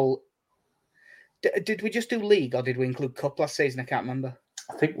 these are all. Did we just do league or did we include cup last season? I can't remember.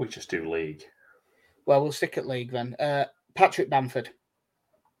 I think we just do league. Well, we'll stick at league then. Patrick Bamford.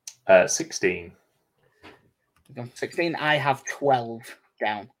 16. 16. I have 12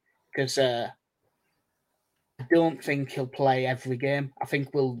 down because I don't think he'll play every game. I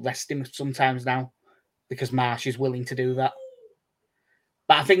think we'll rest him sometimes now because Marsch is willing to do that.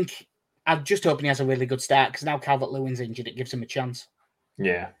 But I think I'm just hoping he has a really good start because now Calvert-Lewin's injured, it gives him a chance.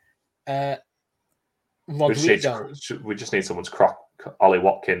 Yeah. Rodrigo. We just need someone to crock Ollie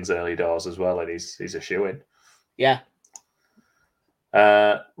Watkins early doors as well, and he's a shoo-in. Yeah.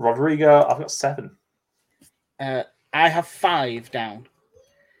 Rodrigo, I've got 7. I have 5 down.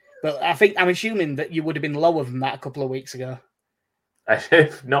 But I'm assuming that you would have been lower than that a couple of weeks ago.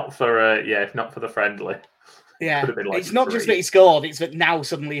 If not for the friendly. Yeah, it's not 3. just that he scored, it's that now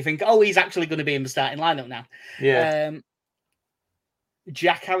suddenly you think, oh, he's actually going to be in the starting lineup now. Yeah.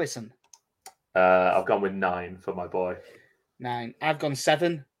 Jack Harrison. I've gone with 9 for my boy. 9. I've gone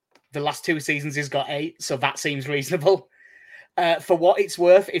 7. The last 2 seasons he's got 8, so that seems reasonable. For what it's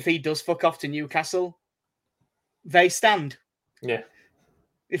worth, if he does fuck off to Newcastle, they stand. Yeah.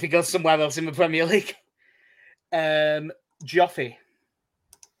 If he goes somewhere else in the Premier League. Joffy.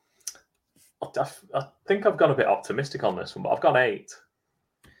 I think I've gone a bit optimistic on this one, but I've gone 8.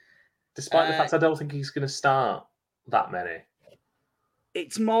 Despite the fact I don't think he's going to start that many.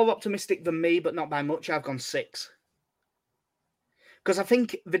 It's more optimistic than me, but not by much. I've gone 6. Because I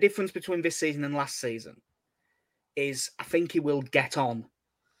think the difference between this season and last season is I think he will get on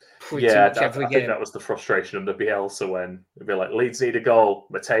pretty much every game. I think that was the frustration of the Bielsa when it'd be like, Leeds need a goal.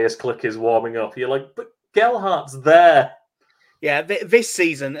 Matthias Klick is warming up. You're like, but Gelhardt's there. Yeah, this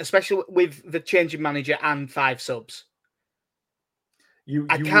season, especially with the change of manager and 5 subs,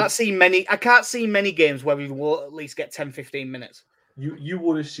 I can't see many games where we will at least get 10-15 minutes. You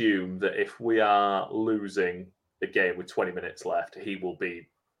would assume that if we are losing a game with 20 minutes left, he will be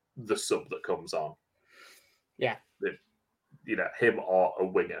the sub that comes on. Yeah. Him or a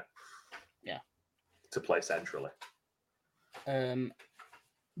winger. Yeah. To play centrally.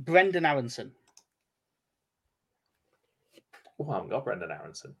 Brendan Aronson. Oh, I haven't got Brendan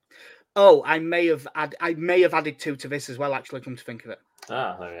Aronson. Oh, I may have added 2 to this as well, actually, come to think of it.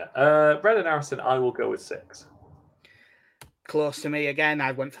 There we are. Brendan Aronson, I will go with 6. Close to me again.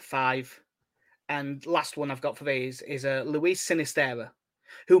 I went for 5. And last one I've got for these is Luis Sinisterra,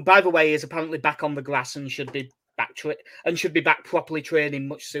 who, by the way, is apparently back on the grass and should be back properly training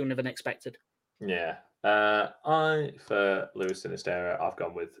much sooner than expected. Yeah. For Luis Sinisterra, I've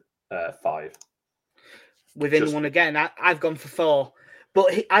gone with 5. With anyone again, I've gone for 4.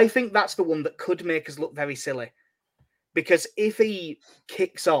 But I think that's the one that could make us look very silly. Because if he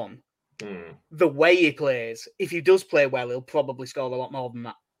kicks on the way he plays, if he does play well, he'll probably score a lot more than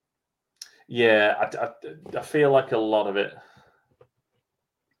that. Yeah, I feel like a lot of it.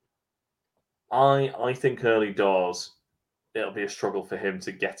 I think early doors, it'll be a struggle for him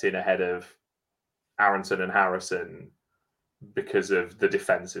to get in ahead of Aronson and Harrison because of the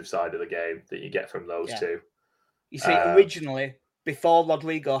defensive side of the game that you get from those two. You see, originally, before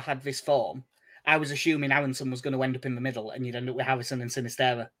Rodrigo had this form, I was assuming Aronson was going to end up in the middle and you'd end up with Harrison and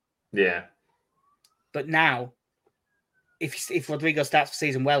Sinisterra. Yeah. But now, if Rodrigo starts the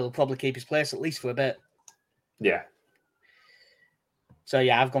season well, he'll probably keep his place at least for a bit. Yeah. So,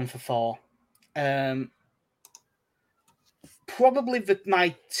 yeah, I've gone for 4. Probably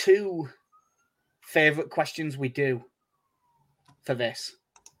my 2 favourite questions we do for this.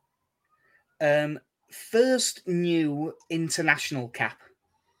 First new international cap.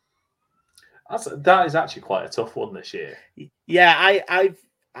 That is actually quite a tough one this year. Yeah,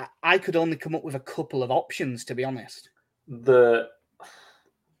 I could only come up with a couple of options, to be honest. The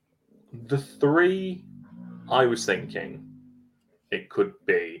 3 I was thinking it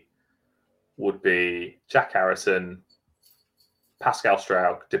would be Jack Harrison, Pascal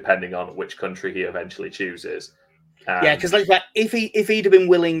Struijk, depending on which country he eventually chooses. Yeah, because like if he'd have been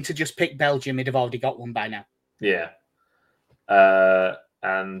willing to just pick Belgium, he'd have already got one by now. Yeah.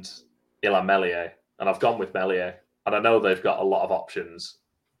 And Illan Meslier. And I've gone with Meslier. And I know they've got a lot of options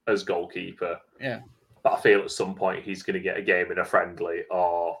as goalkeeper. Yeah. But I feel at some point he's going to get a game in a friendly,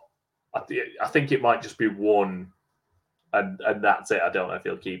 or I think it might just be one, and that's it. I don't know if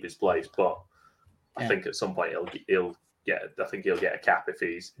he'll keep his place, but I think at some point he'll get a cap if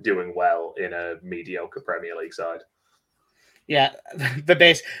he's doing well in a mediocre Premier League side. Yeah,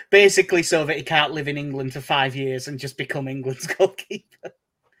 basically so that he can't live in England for 5 years and just become England's goalkeeper.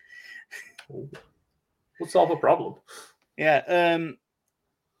 We'll solve a problem. Yeah.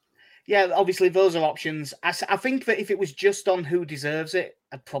 Yeah, obviously those are options. I think that if it was just on who deserves it,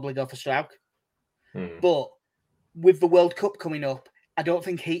 I'd probably go for Struijk. But with the World Cup coming up, I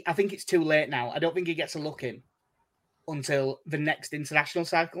think it's too late now. I don't think he gets a look in until the next international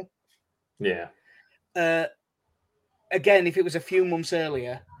cycle. Yeah. Again, if it was a few months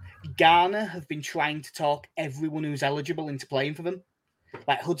earlier, Ghana have been trying to talk everyone who's eligible into playing for them.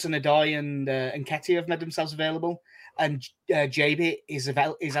 Like Hudson-Odoi and Nketiah have made themselves available, and JB is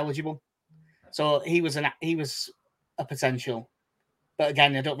eligible. So he was a potential, but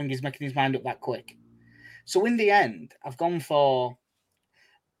again, I don't think he's making his mind up that quick. So in the end, I've gone for,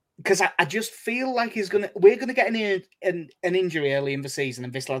 because I just feel like we're gonna get an injury early in the season,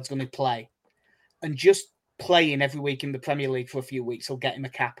 and this lad's gonna play, and just playing every week in the Premier League for a few weeks will get him a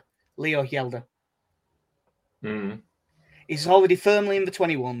cap. Leo Hjelde. He's already firmly in the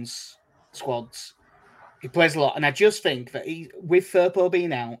 21s squads. He plays a lot. And I just think that with Firpo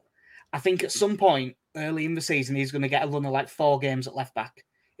being out, I think at some point early in the season, he's going to get a run of like 4 games at left back.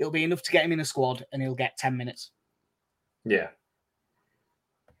 It'll be enough to get him in a squad and he'll get 10 minutes. Yeah.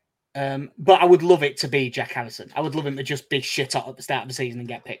 But I would love it to be Jack Harrison. I would love him to just be shit hot at the start of the season and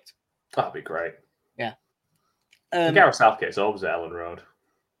get picked. That'd be great. Yeah. Gareth Southgate's always at Ellen Road.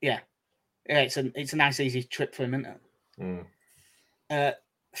 Yeah. It's a nice, easy trip for him, isn't it?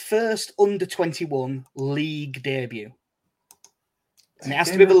 First under-21 league debut. And it has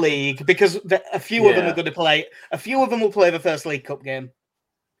to be the league because a few of them are going to play. A few of them will play the first League Cup game.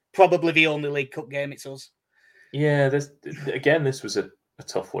 Probably the only League Cup game it's us. Yeah, this was a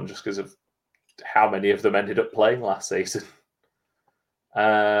tough one just because of how many of them ended up playing last season.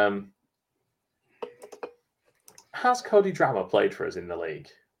 Has Cody Drammer played for us in the league?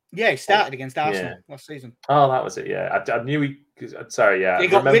 Yeah, he started against Arsenal last season. Oh, that was it. Yeah, I knew he. Sorry, yeah. He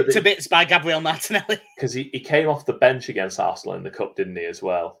got ripped to bits by Gabriel Martinelli because he came off the bench against Arsenal in the cup, didn't he? As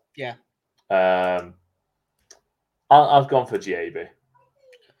well. Yeah. I've gone for Giabi.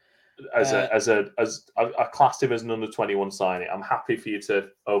 I classed him as an under-21 signing. I'm happy for you to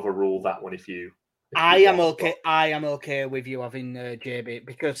overrule that one if you. I am okay with you having JB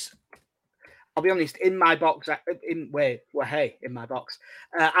because I'll be honest. In my box, in my box,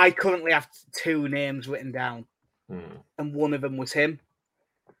 I currently have 2 names written down, and one of them was him.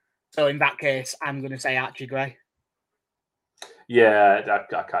 So in that case, I'm going to say Archie Gray. Yeah,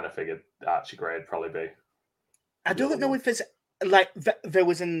 I kind of figured Archie Gray would probably be. I don't know if there's like there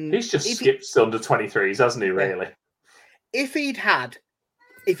was an. He's just skipped under 23s, hasn't he? Really? If he'd have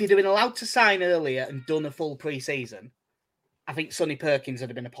been allowed to sign earlier and done a full pre-season, I think Sonny Perkins would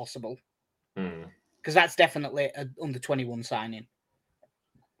have been a possible. Because that's definitely an under 21 signing.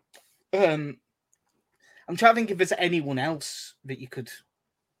 I'm trying to think if there's anyone else that you could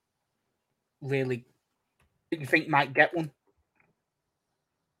really that you think might get one.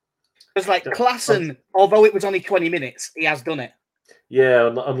 Because like Klassen, although it was only 20 minutes, he has done it. Yeah,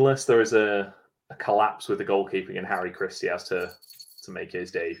 unless there is a collapse with the goalkeeping and Harry Christie has to make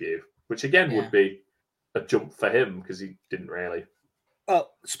his debut, which again would be a jump for him because he didn't really. Oh,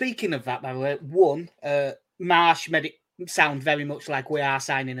 speaking of that, by the way, Marsh made it sound very much like we are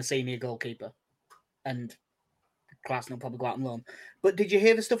signing a senior goalkeeper, and Klassen will probably go out on loan. But did you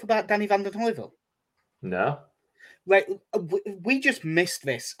hear the stuff about Danny van den Heuvel? No. Right, we just missed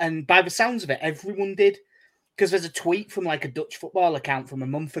this, and by the sounds of it, everyone did, because there's a tweet from like a Dutch football account from a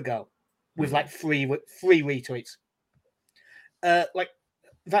month ago with like three retweets. Like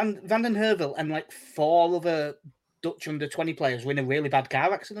Van den Heuvel and like 4 other Dutch under 20 players were in a really bad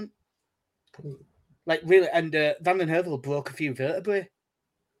car accident. Like really, and Van den Heuvel broke a few vertebrae.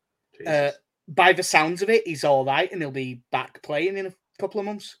 By the sounds of it, he's all right, and he'll be back playing in a couple of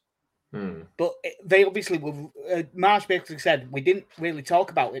months. But they obviously were. Marsh basically said we didn't really talk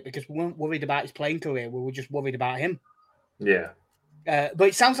about it because we weren't worried about his playing career. We were just worried about him. Yeah. But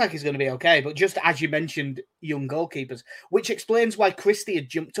it sounds like he's going to be okay. But just as you mentioned, young goalkeepers, which explains why Christie had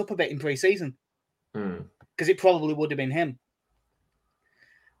jumped up a bit in pre-season, because it probably would have been him.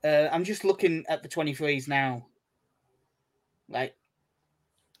 I'm just looking at the 23s now. Like,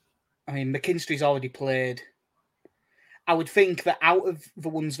 I mean, McKinstry's already played. I would think that out of the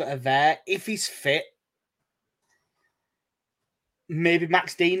ones that are there, if he's fit, maybe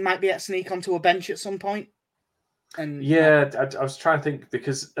Max Dean might be able to sneak onto a bench at some point. And yeah, I was trying to think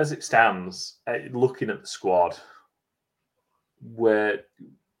because as it stands, looking at the squad, we're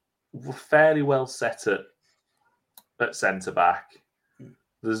fairly well set at centre back.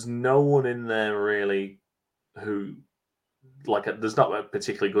 There's no one in there really who there's not a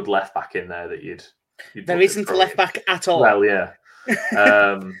particularly good left back in there that you'd there isn't a left back at all. Well, yeah.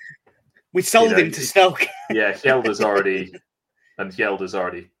 We sold him to Stoke. Yeah, Gelder's already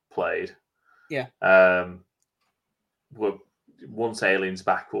played. Yeah. Once Aileen's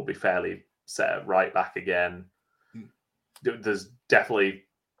back, we'll be fairly set at right back again. There's definitely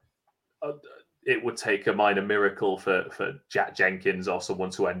it would take a minor miracle for Jack Jenkins or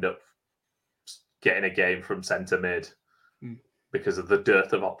someone to end up getting a game from centre mid because of the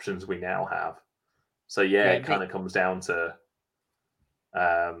dearth of options we now have. So it kind of comes down to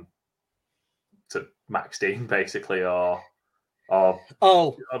Max Dean basically, or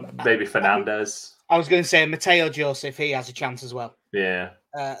maybe Fernandez. I was going to say Mateo Joseph. He has a chance as well. Yeah,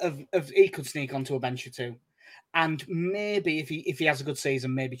 he could sneak onto a bench or two, and maybe if he has a good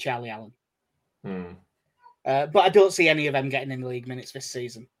season, maybe Charlie Allen. But I don't see any of them getting in the league minutes this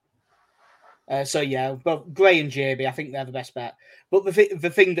season. But Gray and JB, I think they're the best bet. But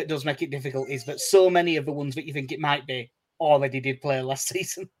the thing that does make it difficult is that so many of the ones that you think it might be already did play last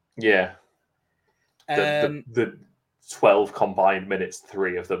season. Yeah. The 12 combined minutes,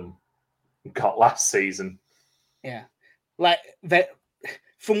 3 of them got last season. Yeah. Like,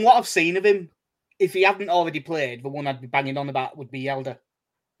 from what I've seen of him, if he hadn't already played, the one I'd be banging on about would be Yelder.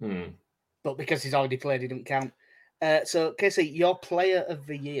 But because he's already played, he doesn't count. So, Casey, your player of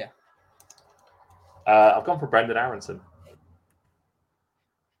the year? I've gone for Brendan Aronson.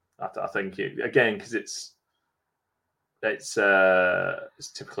 I think again because it's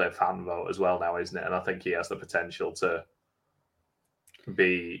typically a fan vote as well now, isn't it? And I think he has the potential to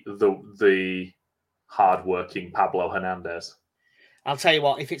be the hard-working Pablo Hernandez. I'll tell you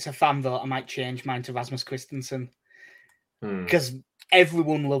what, if it's a fan vote, I might change mine to Rasmus Christensen because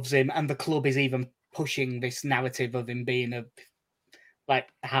everyone loves him, and the club is even pushing this narrative of him being a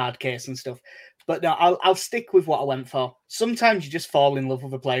hard case and stuff. But no, I'll stick with what I went for. Sometimes you just fall in love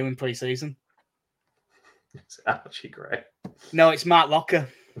with a player in pre-season. It's Archie Gray. No, it's Mark Locker.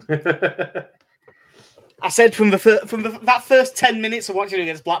 I said from that first 10 minutes of watching him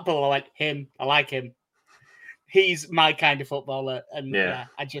against Blackpool, I went, him. I like him. He's my kind of footballer, and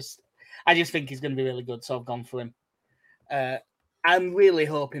I just think he's going to be really good. So I've gone for him. I'm really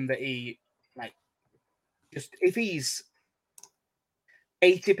hoping that he if he's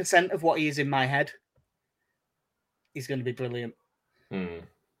 80% of what he is in my head, he's going to be brilliant.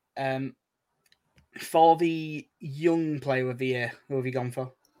 For the young player of the year, who have you gone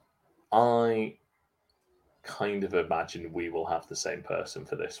for? I kind of imagine we will have the same person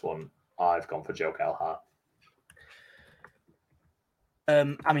for this one. I've gone for Joe Gelhardt.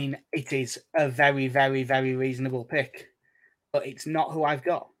 I mean, it is a very, very, very reasonable pick, but it's not who I've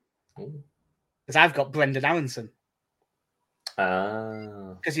got. Because I've got Brendan Aronson.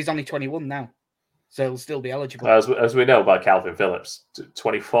 Because he's only 21 now. So he'll still be eligible. As we know by Calvin Phillips,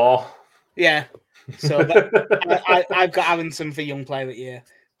 24. Yeah. So I've got Aronson for Young Player of the Year.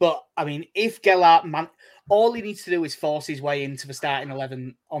 But, I mean, if Gellert, all he needs to do is force his way into the starting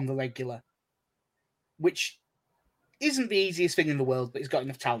 11 on the regular, which isn't the easiest thing in the world, but he's got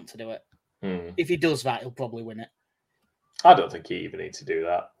enough talent to do it. If he does that, he'll probably win it. I don't think he even needs to do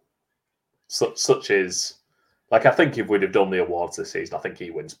that. Such is... Like, I think if we'd have done the awards this season, I think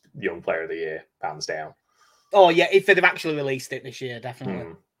he wins Young Player of the Year, hands down. Oh, yeah, if they'd have actually released it this year,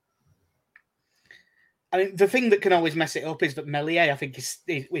 definitely. I mean, the thing that can always mess it up is that Melier, I think,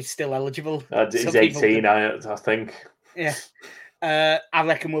 is still eligible. He's 18, I think. Yeah. I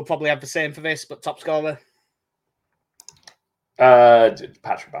reckon we'll probably have the same for this, but top scorer?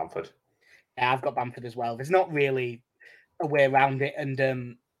 Patrick Bamford. Yeah, I've got Bamford as well. There's not really a way around it.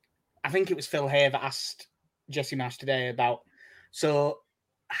 And I think it was Phil Hay that asked Jesse Marsh today about, so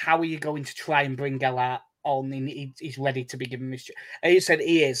how are you going to try and bring Gellert on? He's ready to be given this. He said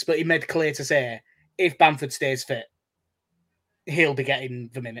he is, but he made clear to say if Bamford stays fit, he'll be getting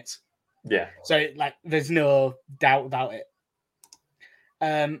the minutes. Yeah. So like, there's no doubt about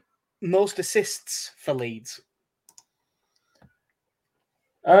it. Most assists for Leeds.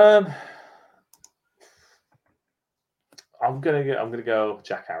 I'm gonna go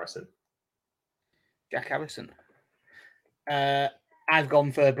Jack Harrison. Jack Harrison. I've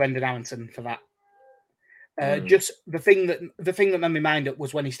gone for Brendan Aronson for that. Just the thing that made me mind up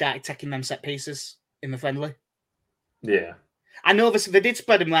was when he started taking them set pieces in the friendly. Yeah, I know they did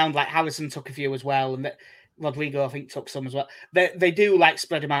spread them around. Like Harrison took a few as well, and Rodrigo I think took some as well. They do like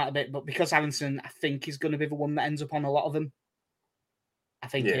spread them out a bit, but because Aronson I think is going to be the one that ends up on a lot of them. I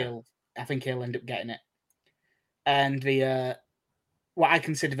think he'll end up getting it. And the what I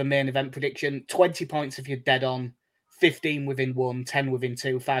consider the main event prediction: 20 points if you're dead on, 15 within 1, 10 within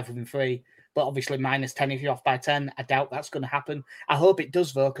 2, 5 within 3. But obviously minus 10 if you're off by 10. I doubt that's going to happen. I hope it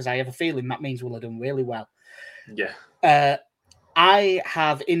does though, because I have a feeling that means we'll have done really well. Yeah. I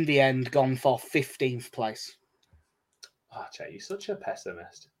have in the end gone for 15th place. Oh, Jay, you're such a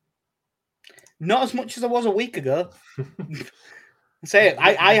pessimist. Not as much as I was a week ago. Say it.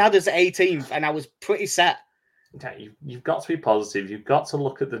 I had us 18th, and I was pretty set. Okay, you've got to be positive. You've got to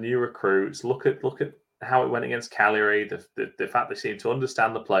look at the new recruits. Look at how it went against Cagliari. The fact they seem to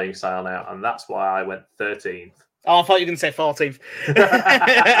understand the playing style now, and that's why I went 13th. Oh, I thought you were going to say 14th.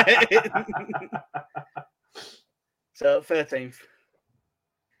 So 13th.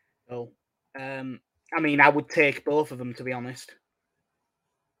 Oh, I mean, I would take both of them to be honest.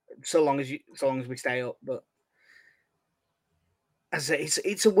 So long as we stay up, but as I say,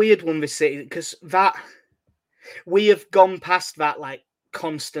 it's a weird one this season because that we have gone past that like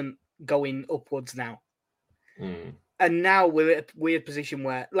constant going upwards now, and now we're at a weird position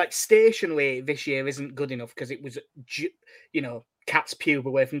where like stationary this year isn't good enough because it was cat's pube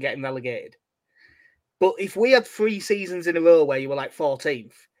away from getting relegated. But if we had 3 seasons in a row where you were like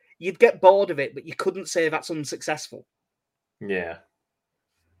 14th, you'd get bored of it, but you couldn't say that's unsuccessful. Yeah.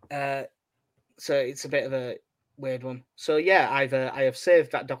 So it's a bit of a weird one. So yeah, I have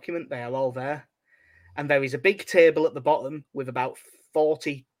saved that document. They are all there. And there is a big table at the bottom with about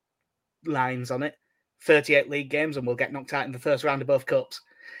 40 lines on it, 38 league games, and we'll get knocked out in the first round of both cups.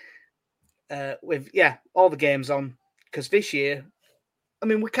 With all the games on. Because this year, I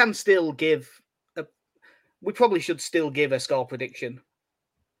mean, we can still give we probably should still give a score prediction.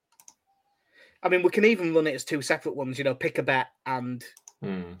 I mean, we can even run it as 2 separate ones, pick a bet and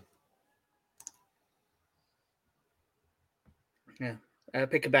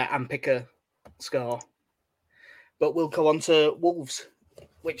pick a bet and pick a score. But we'll go on to Wolves,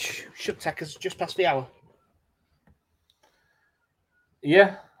 which should take us just past the hour.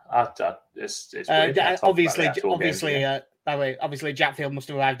 Yeah, it's obviously. By the way, obviously Jack Field must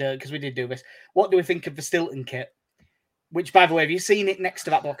have arrived because we did do this. What do we think of the Stilton kit? Which, by the way, have you seen it next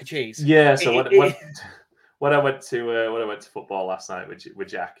to that block of cheese? Yeah. So when I went to football last night with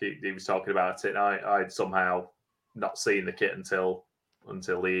Jack, he was talking about it. And I'd somehow not seen the kit until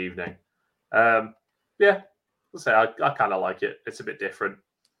the evening. Yeah, let's say I kind of like it. It's a bit different.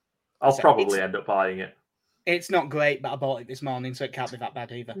 I'll probably end up buying it. It's not great, but I bought it this morning, so it can't be that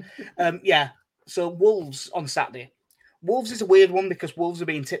bad either. So Wolves on Saturday. Wolves is a weird one because Wolves are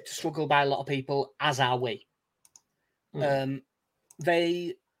being tipped to struggle by a lot of people, as are we.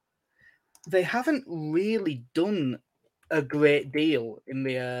 They haven't really done a great deal in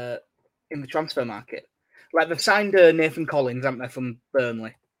the transfer market. Like they've signed Nathan Collins, haven't they, from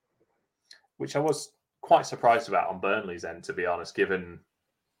Burnley? Which I was quite surprised about on Burnley's end, to be honest, given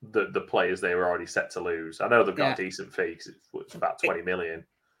the players they were already set to lose. I know they've got a decent fee because it's about 20 million.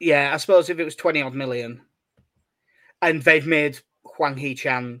 Yeah, I suppose if it was 20 odd million, and they've made Hwang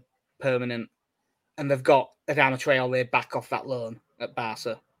Hee-chan permanent, and they've got Adama Traore back off that loan at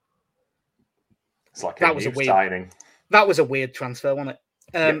Barca. It's like that was a weird signing. That was a weird transfer, wasn't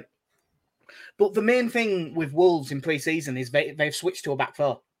it? But the main thing with Wolves in pre-season is they've switched to a back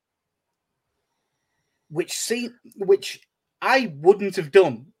four, which I wouldn't have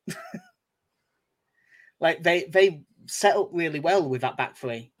done. Like they set up really well with that back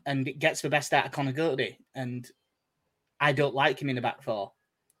three, and it gets the best out of Conor Gaudy, and I don't like him in the back four.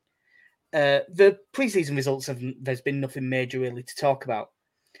 The pre-season results there's been nothing major really to talk about,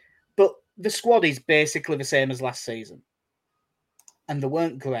 but the squad is basically the same as last season, and they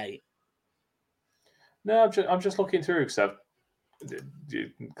weren't great. No, I'm just looking through because I've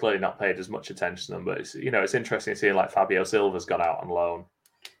clearly not paid as much attention to them, but it's interesting seeing like Fabio Silva's gone out on loan.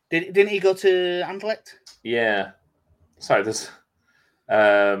 Didn't he go to Anderlecht? Yeah. Sorry, there's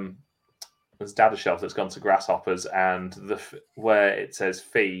Dadashov that's gone to Grasshoppers, and where it says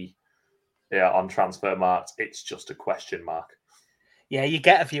fee on transfer marks, it's just a question mark. Yeah, you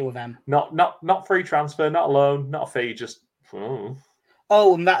get a few of them. Not free transfer, not a loan, not a fee, just.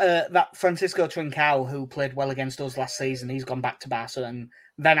 Oh, and that Francisco Trincao, who played well against us last season, he's gone back to Barca, and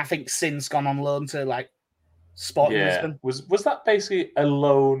then I think Sin's gone on loan to like Sporting Lisbon. Was that basically a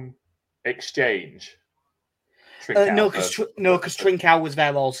loan exchange? No, because Trincao was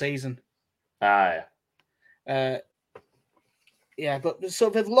there all season. Yeah. Yeah, but so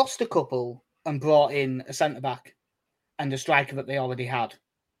they've lost a couple and brought in a centre back and a striker that they already had.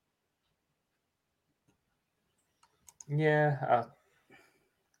 Yeah,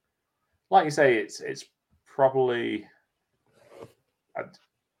 like you say, it's probably.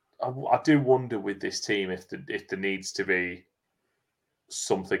 I do wonder with this team if there needs to be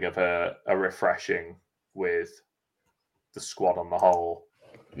something of a refreshing with the squad on the whole.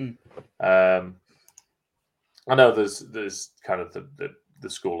 I know there's kind of the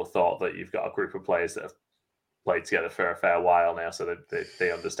school of thought that you've got a group of players that have played together for a fair while now, so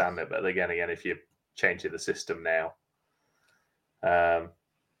they understand it. But again, if you're changing the system now, I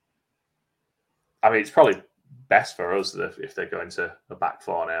mean, it's probably best for us if they're going to a back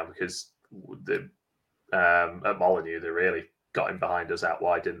four now, because at Molineux they really got in behind us out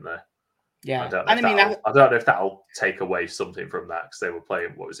wide, didn't they? Yeah, I don't know if that'll take away something from that, because they were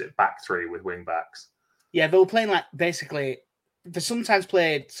playing, what was it, back three with wing backs. Yeah, they were playing like basically. They sometimes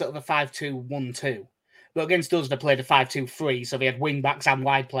played sort of a 5-2-1-2, but against us they played a 5-2-3, so they had wing backs and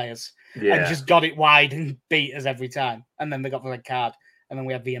wide players, and just got it wide and beat us every time. And then they got the red card, and then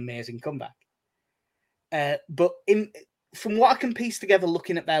we had the amazing comeback. But from what I can piece together,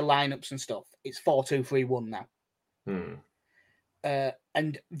 looking at their lineups and stuff, it's 4-2-3-1 now.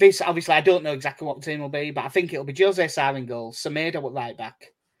 And this, obviously, I don't know exactly what the team will be, but I think it'll be Jose Sarr in goal, Semedo at right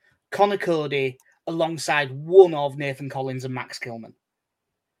back, Conor Cody alongside one of Nathan Collins and Max Kilman,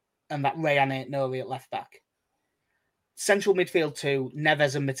 and that Rayane Nori at left back. Central midfield two,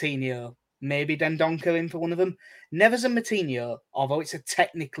 Neves and Matinho, maybe Dendoncker in for one of them. Neves and Matinho, although it's a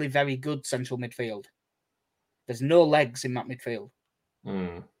technically very good central midfield, there's no legs in that midfield.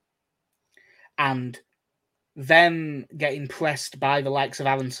 And them getting pressed by the likes of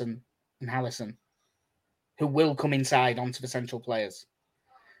Aronson and Harrison, who will come inside onto the central players,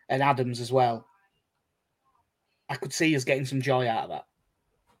 and Adams as well. I could see us getting some joy out of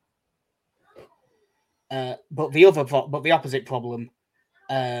that. But the opposite problem,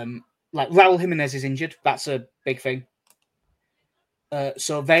 like Raul Jimenez is injured. That's a big thing.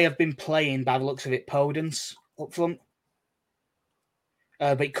 So they have been playing, by the looks of it, Podence up front.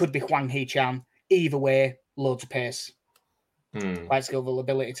 But it could be Hwang Hee-chan. Either way, loads of pace. Quite skillful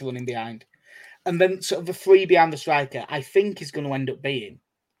ability to run in behind. And then sort of the three behind the striker, I think is going to end up being,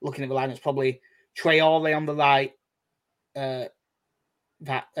 looking at the lineups, probably Traore on the right,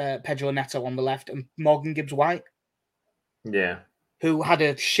 Pedro Neto on the left, and Morgan Gibbs-White. Yeah. Who had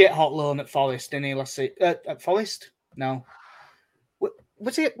a shit hot loan at Forest, didn't he, last season? At Forest? No.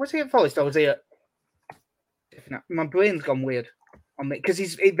 Was he at Forest or was he at... My brain's gone weird on me, because he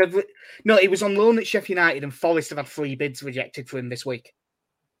was on loan at Sheffield United, and Forest have had 3 bids rejected for him this week.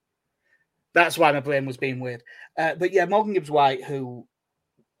 That's why my brain was being weird. But yeah, Morgan Gibbs-White, who,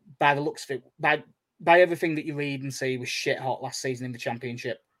 by the looks of it, by everything that you read and see, was shit hot last season in the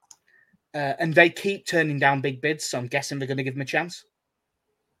Championship. And they keep turning down big bids, so I'm guessing they're going to give him a chance.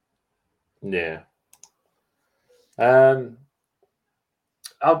 Yeah. I'll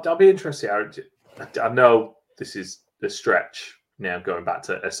be interested. I know this is the stretch now going back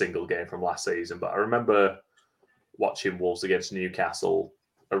to a single game from last season, but I remember watching Wolves against Newcastle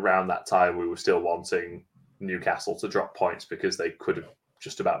around that time. We were still wanting Newcastle to drop points because they could have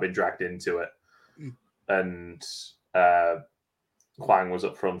just about been dragged into it. And Hwang was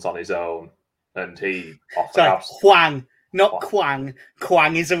up front on his own, and he offered... Hwang, not Kwang.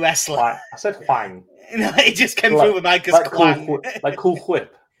 Kwang is a wrestler. I said Hwang. No, it just came through with Mike as Kwang. Cool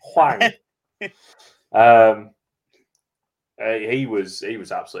whip. Hwang. He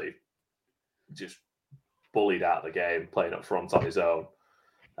was absolutely just bullied out of the game, playing up front on his own.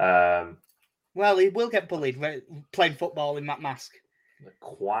 Well, he will get bullied playing football in that mask. The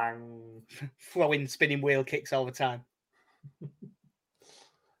Kwang. Throwing spinning wheel kicks all the time.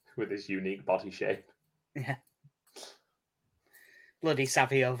 With his unique body shape. Yeah. Bloody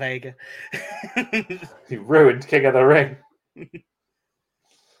Savio Vega. He ruined King of the Ring.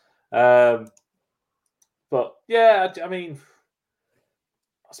 But yeah, I mean,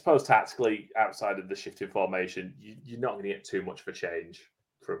 I suppose tactically, outside of the shifting formation, you're not going to get too much of a change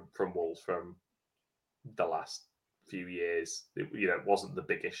from Wolves from the last few years. It wasn't the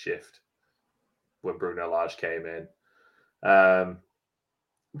biggest shift when Bruno Lage came in.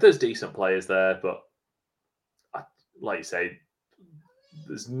 There's decent players there, but like you say,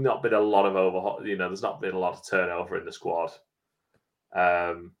 there's not been a lot of overhaul. There's not been a lot of turnover in the squad.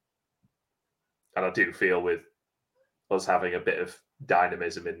 And I do feel with us having a bit of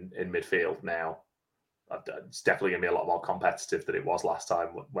dynamism in midfield now, it's definitely going to be a lot more competitive than it was last time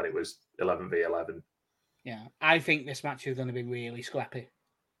when it was 11v11. Yeah, I think this match is going to be really scrappy.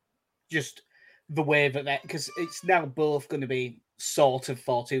 Just the way that because it's now both going to be sort of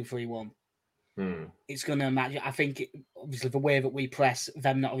 4-2-3-1. It's going to match. I think, obviously, the way that we press,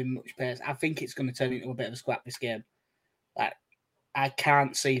 them not having much pace, I think it's going to turn into a bit of a scrap this game. Like, I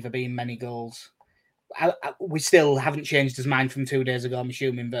can't see there being many goals. We still haven't changed his mind from 2 days ago. I'm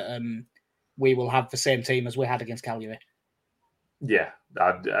assuming that we will have the same team as we had against Cagliari. Yeah,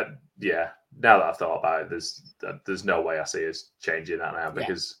 yeah. Now that I've thought about it, there's no way I see us changing that now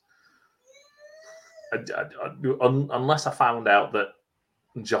because unless I found out that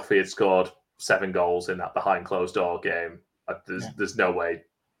Joffrey had scored 7 goals in that behind closed door game, there's no way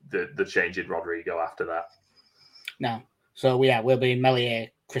the change in Rodrigo after that. No. So we'll be Meslier,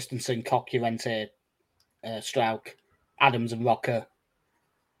 Christensen, Koch, Llorente, Strauch, Adams and Rocker,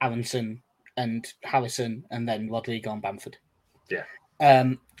 Aronson and Harrison, and then Rodrigo and Bamford. Yeah.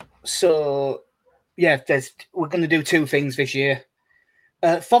 We're going to do 2 things this year.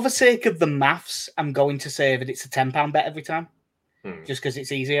 For the sake of the maths, I'm going to say that it's a £10 bet every time, just because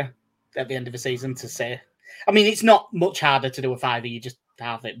it's easier at the end of the season to say. I mean, it's not much harder to do a fiver, you just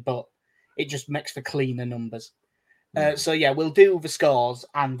have it, but it just makes for cleaner numbers. We'll do the scores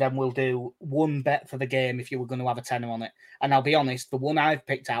and then we'll do 1 bet for the game if you were going to have a tenner on it. And I'll be honest, the one I've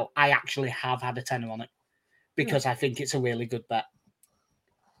picked out, I actually have had a tenner on it because I think it's a really good bet.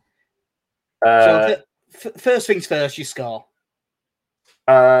 First things first, you score.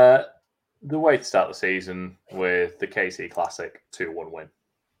 The way to start the season with the KC Classic, 2-1 win.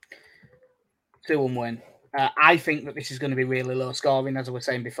 2-1 win. I think that this is going to be really low scoring, as I was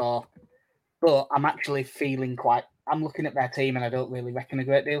saying before. But I'm actually feeling I'm looking at their team and I don't really reckon a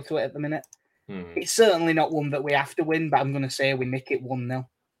great deal to it at the minute. It's certainly not one that we have to win, but I'm going to say we nick it 1-0.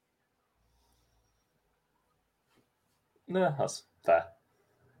 No, that's fair.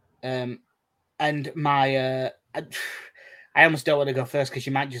 And my... I almost don't want to go first because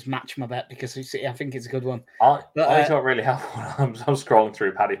you might just match my bet because I think it's a good one. I don't really have one. I'm scrolling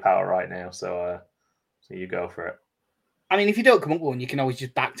through Paddy Power right now, so you go for it. I mean, if you don't come up with one, you can always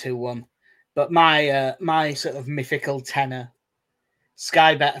just back 2-1. But my sort of mythical tenner,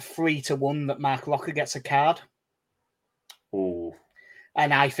 Sky bet 3-1 that Mark Rocker gets a card. Ooh.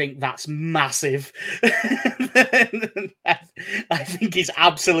 And I think that's massive. I think he's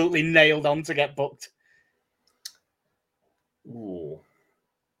absolutely nailed on to get booked. Ooh.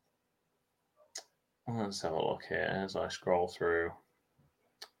 Let's have a look here as I scroll through.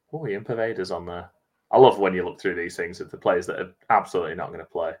 Oh, Ian Pervader's on there. I love when you look through these things of the players that are absolutely not going to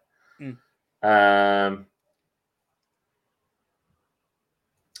play.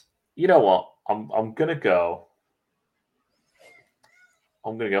 You know what? I'm gonna go.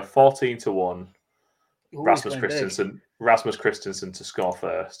 I'm gonna go 14-1. Ooh, Rasmus Christensen to score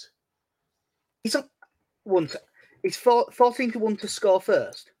first. He's 14-1 to score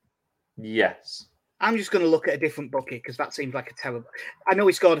first. Yes. I'm just going to look at a different bookie because that seems like a terrible. I know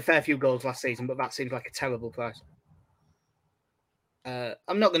he scored a fair few goals last season, but that seems like a terrible price.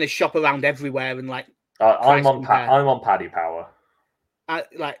 I'm not going to shop around everywhere and like. I'm on Paddy Power.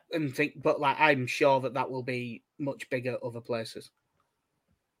 I'm sure that will be much bigger other places.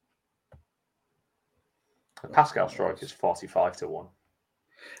 Pascal Struijk is 45-1.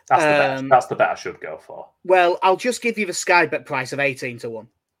 That's the bet. That's the bet I should go for. Well, I'll just give you the Sky bet price of 18-1. All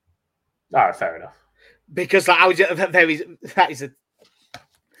right, fair enough. Because that is a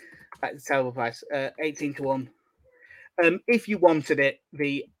terrible price. 18-1. If you wanted it,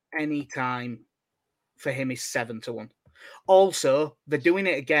 the any time for him is 7-1. Also, they're doing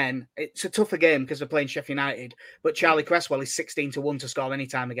it again. It's a tougher game because they're playing Sheffield United, but Charlie Cresswell is 16-1 to score any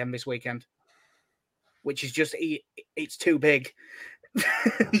time again this weekend, which is just it's too big.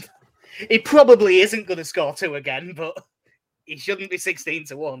 He probably isn't going to score 2 again, but he shouldn't be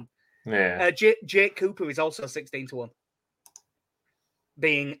 16-1. Yeah. Jake Cooper is also 16-1,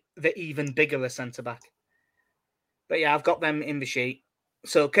 being the even bigger centre back. But yeah, I've got them in the sheet.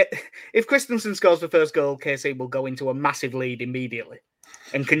 So if Christensen scores the first goal, KC will go into a massive lead immediately,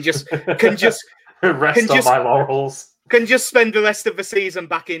 and can just rest on my laurels. Can just spend the rest of the season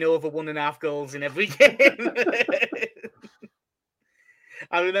backing over 1.5 goals in every game.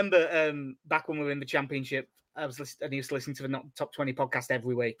 I remember back when we were in the Championship, I used to listen to the Top 20 podcast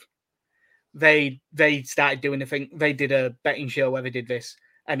every week. They started doing a thing. They did a betting show where they did this,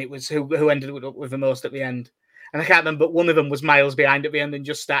 and it was who ended up with the most at the end. And I can't remember, but one of them was miles behind at the end and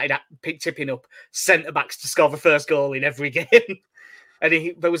just started tipping up centre backs to score the first goal in every game.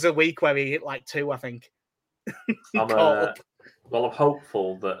 And there was a week where he hit like 2, I think. I'm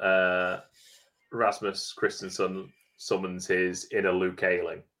hopeful that Rasmus Christensen summons his inner Luke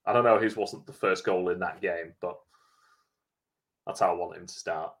Ayling. I don't know his wasn't the first goal in that game, but that's how I want him to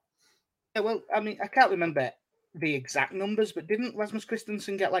start. Yeah, well, I mean, I can't remember the exact numbers, but didn't Rasmus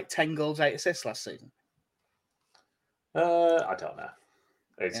Christensen get like 10 goals, 8 assists last season? I don't know.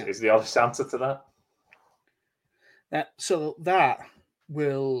 Is the honest answer to that? So that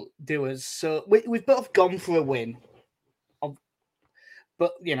will do us. So we've both gone for a win.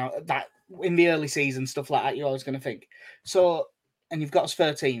 But, that in the early season, stuff like that, you're always going to think. So, and you've got us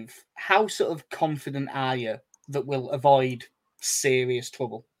 13th. How sort of confident are you that we'll avoid serious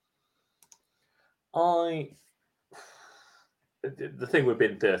trouble? The thing with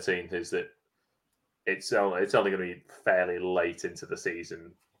being 13th is that it's only going to be fairly late into the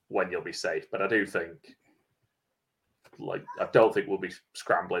season when you'll be safe. But I do think, I don't think we'll be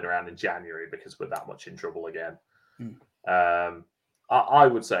scrambling around in January because we're that much in trouble again. I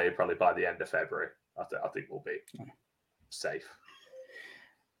would say probably by the end of February, I think we'll be safe.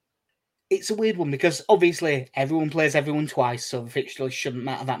 It's a weird one because obviously everyone plays everyone twice, so the fixtures shouldn't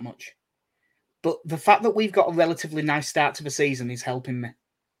matter that much. But the fact that we've got a relatively nice start to the season is helping me.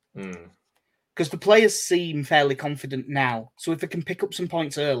 Because the players seem fairly confident now. So if they can pick up some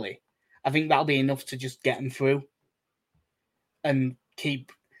points early, I think that'll be enough to just get them through. And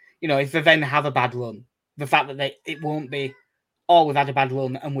keep, if they then have a bad run, the fact that it won't be, we've had a bad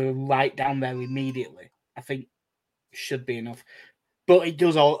run and we're right down there immediately, I think should be enough. But it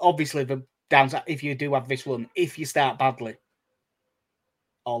does obviously the downside, if you do have this run, if you start badly,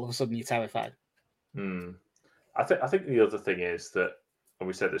 all of a sudden you're terrified. I think the other thing is that, and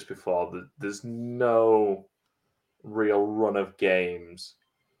we said this before, that there's no real run of games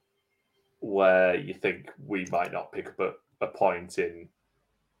where you think we might not pick up a point in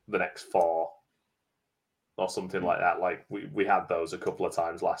the next 4 or something like that. Like we had those a couple of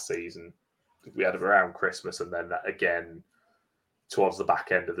times last season. We had it around Christmas and then again towards the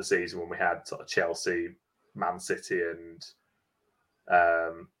back end of the season when we had sort of Chelsea, Man City, and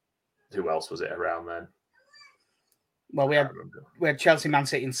who else was it around then? Well, we had Chelsea, Man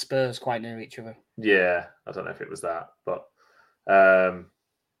City, and Spurs quite near each other. Yeah, I don't know if it was that, but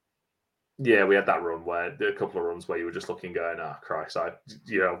we had that run where a couple of runs where you were just looking, going, "Oh Christ,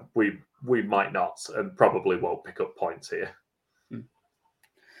 we might not and probably won't pick up points here."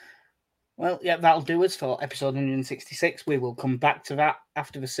 Well, yeah, that'll do us for episode 166. We will come back to that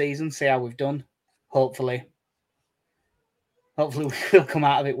after the season, see how we've done. Hopefully we'll come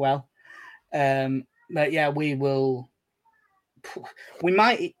out of it well. But yeah, we will. We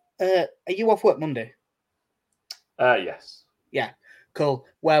might. Are you off work Monday? Yes. Yeah, cool.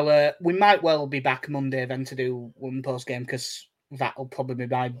 Well, we might well be back Monday then to do one post game because that'll probably be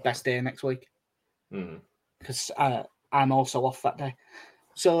my best day next week. Because I'm also off that day.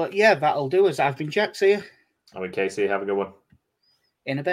 So yeah, that'll do us. I've been Jack. See you. I'm in KC. Have a good one. In a bit.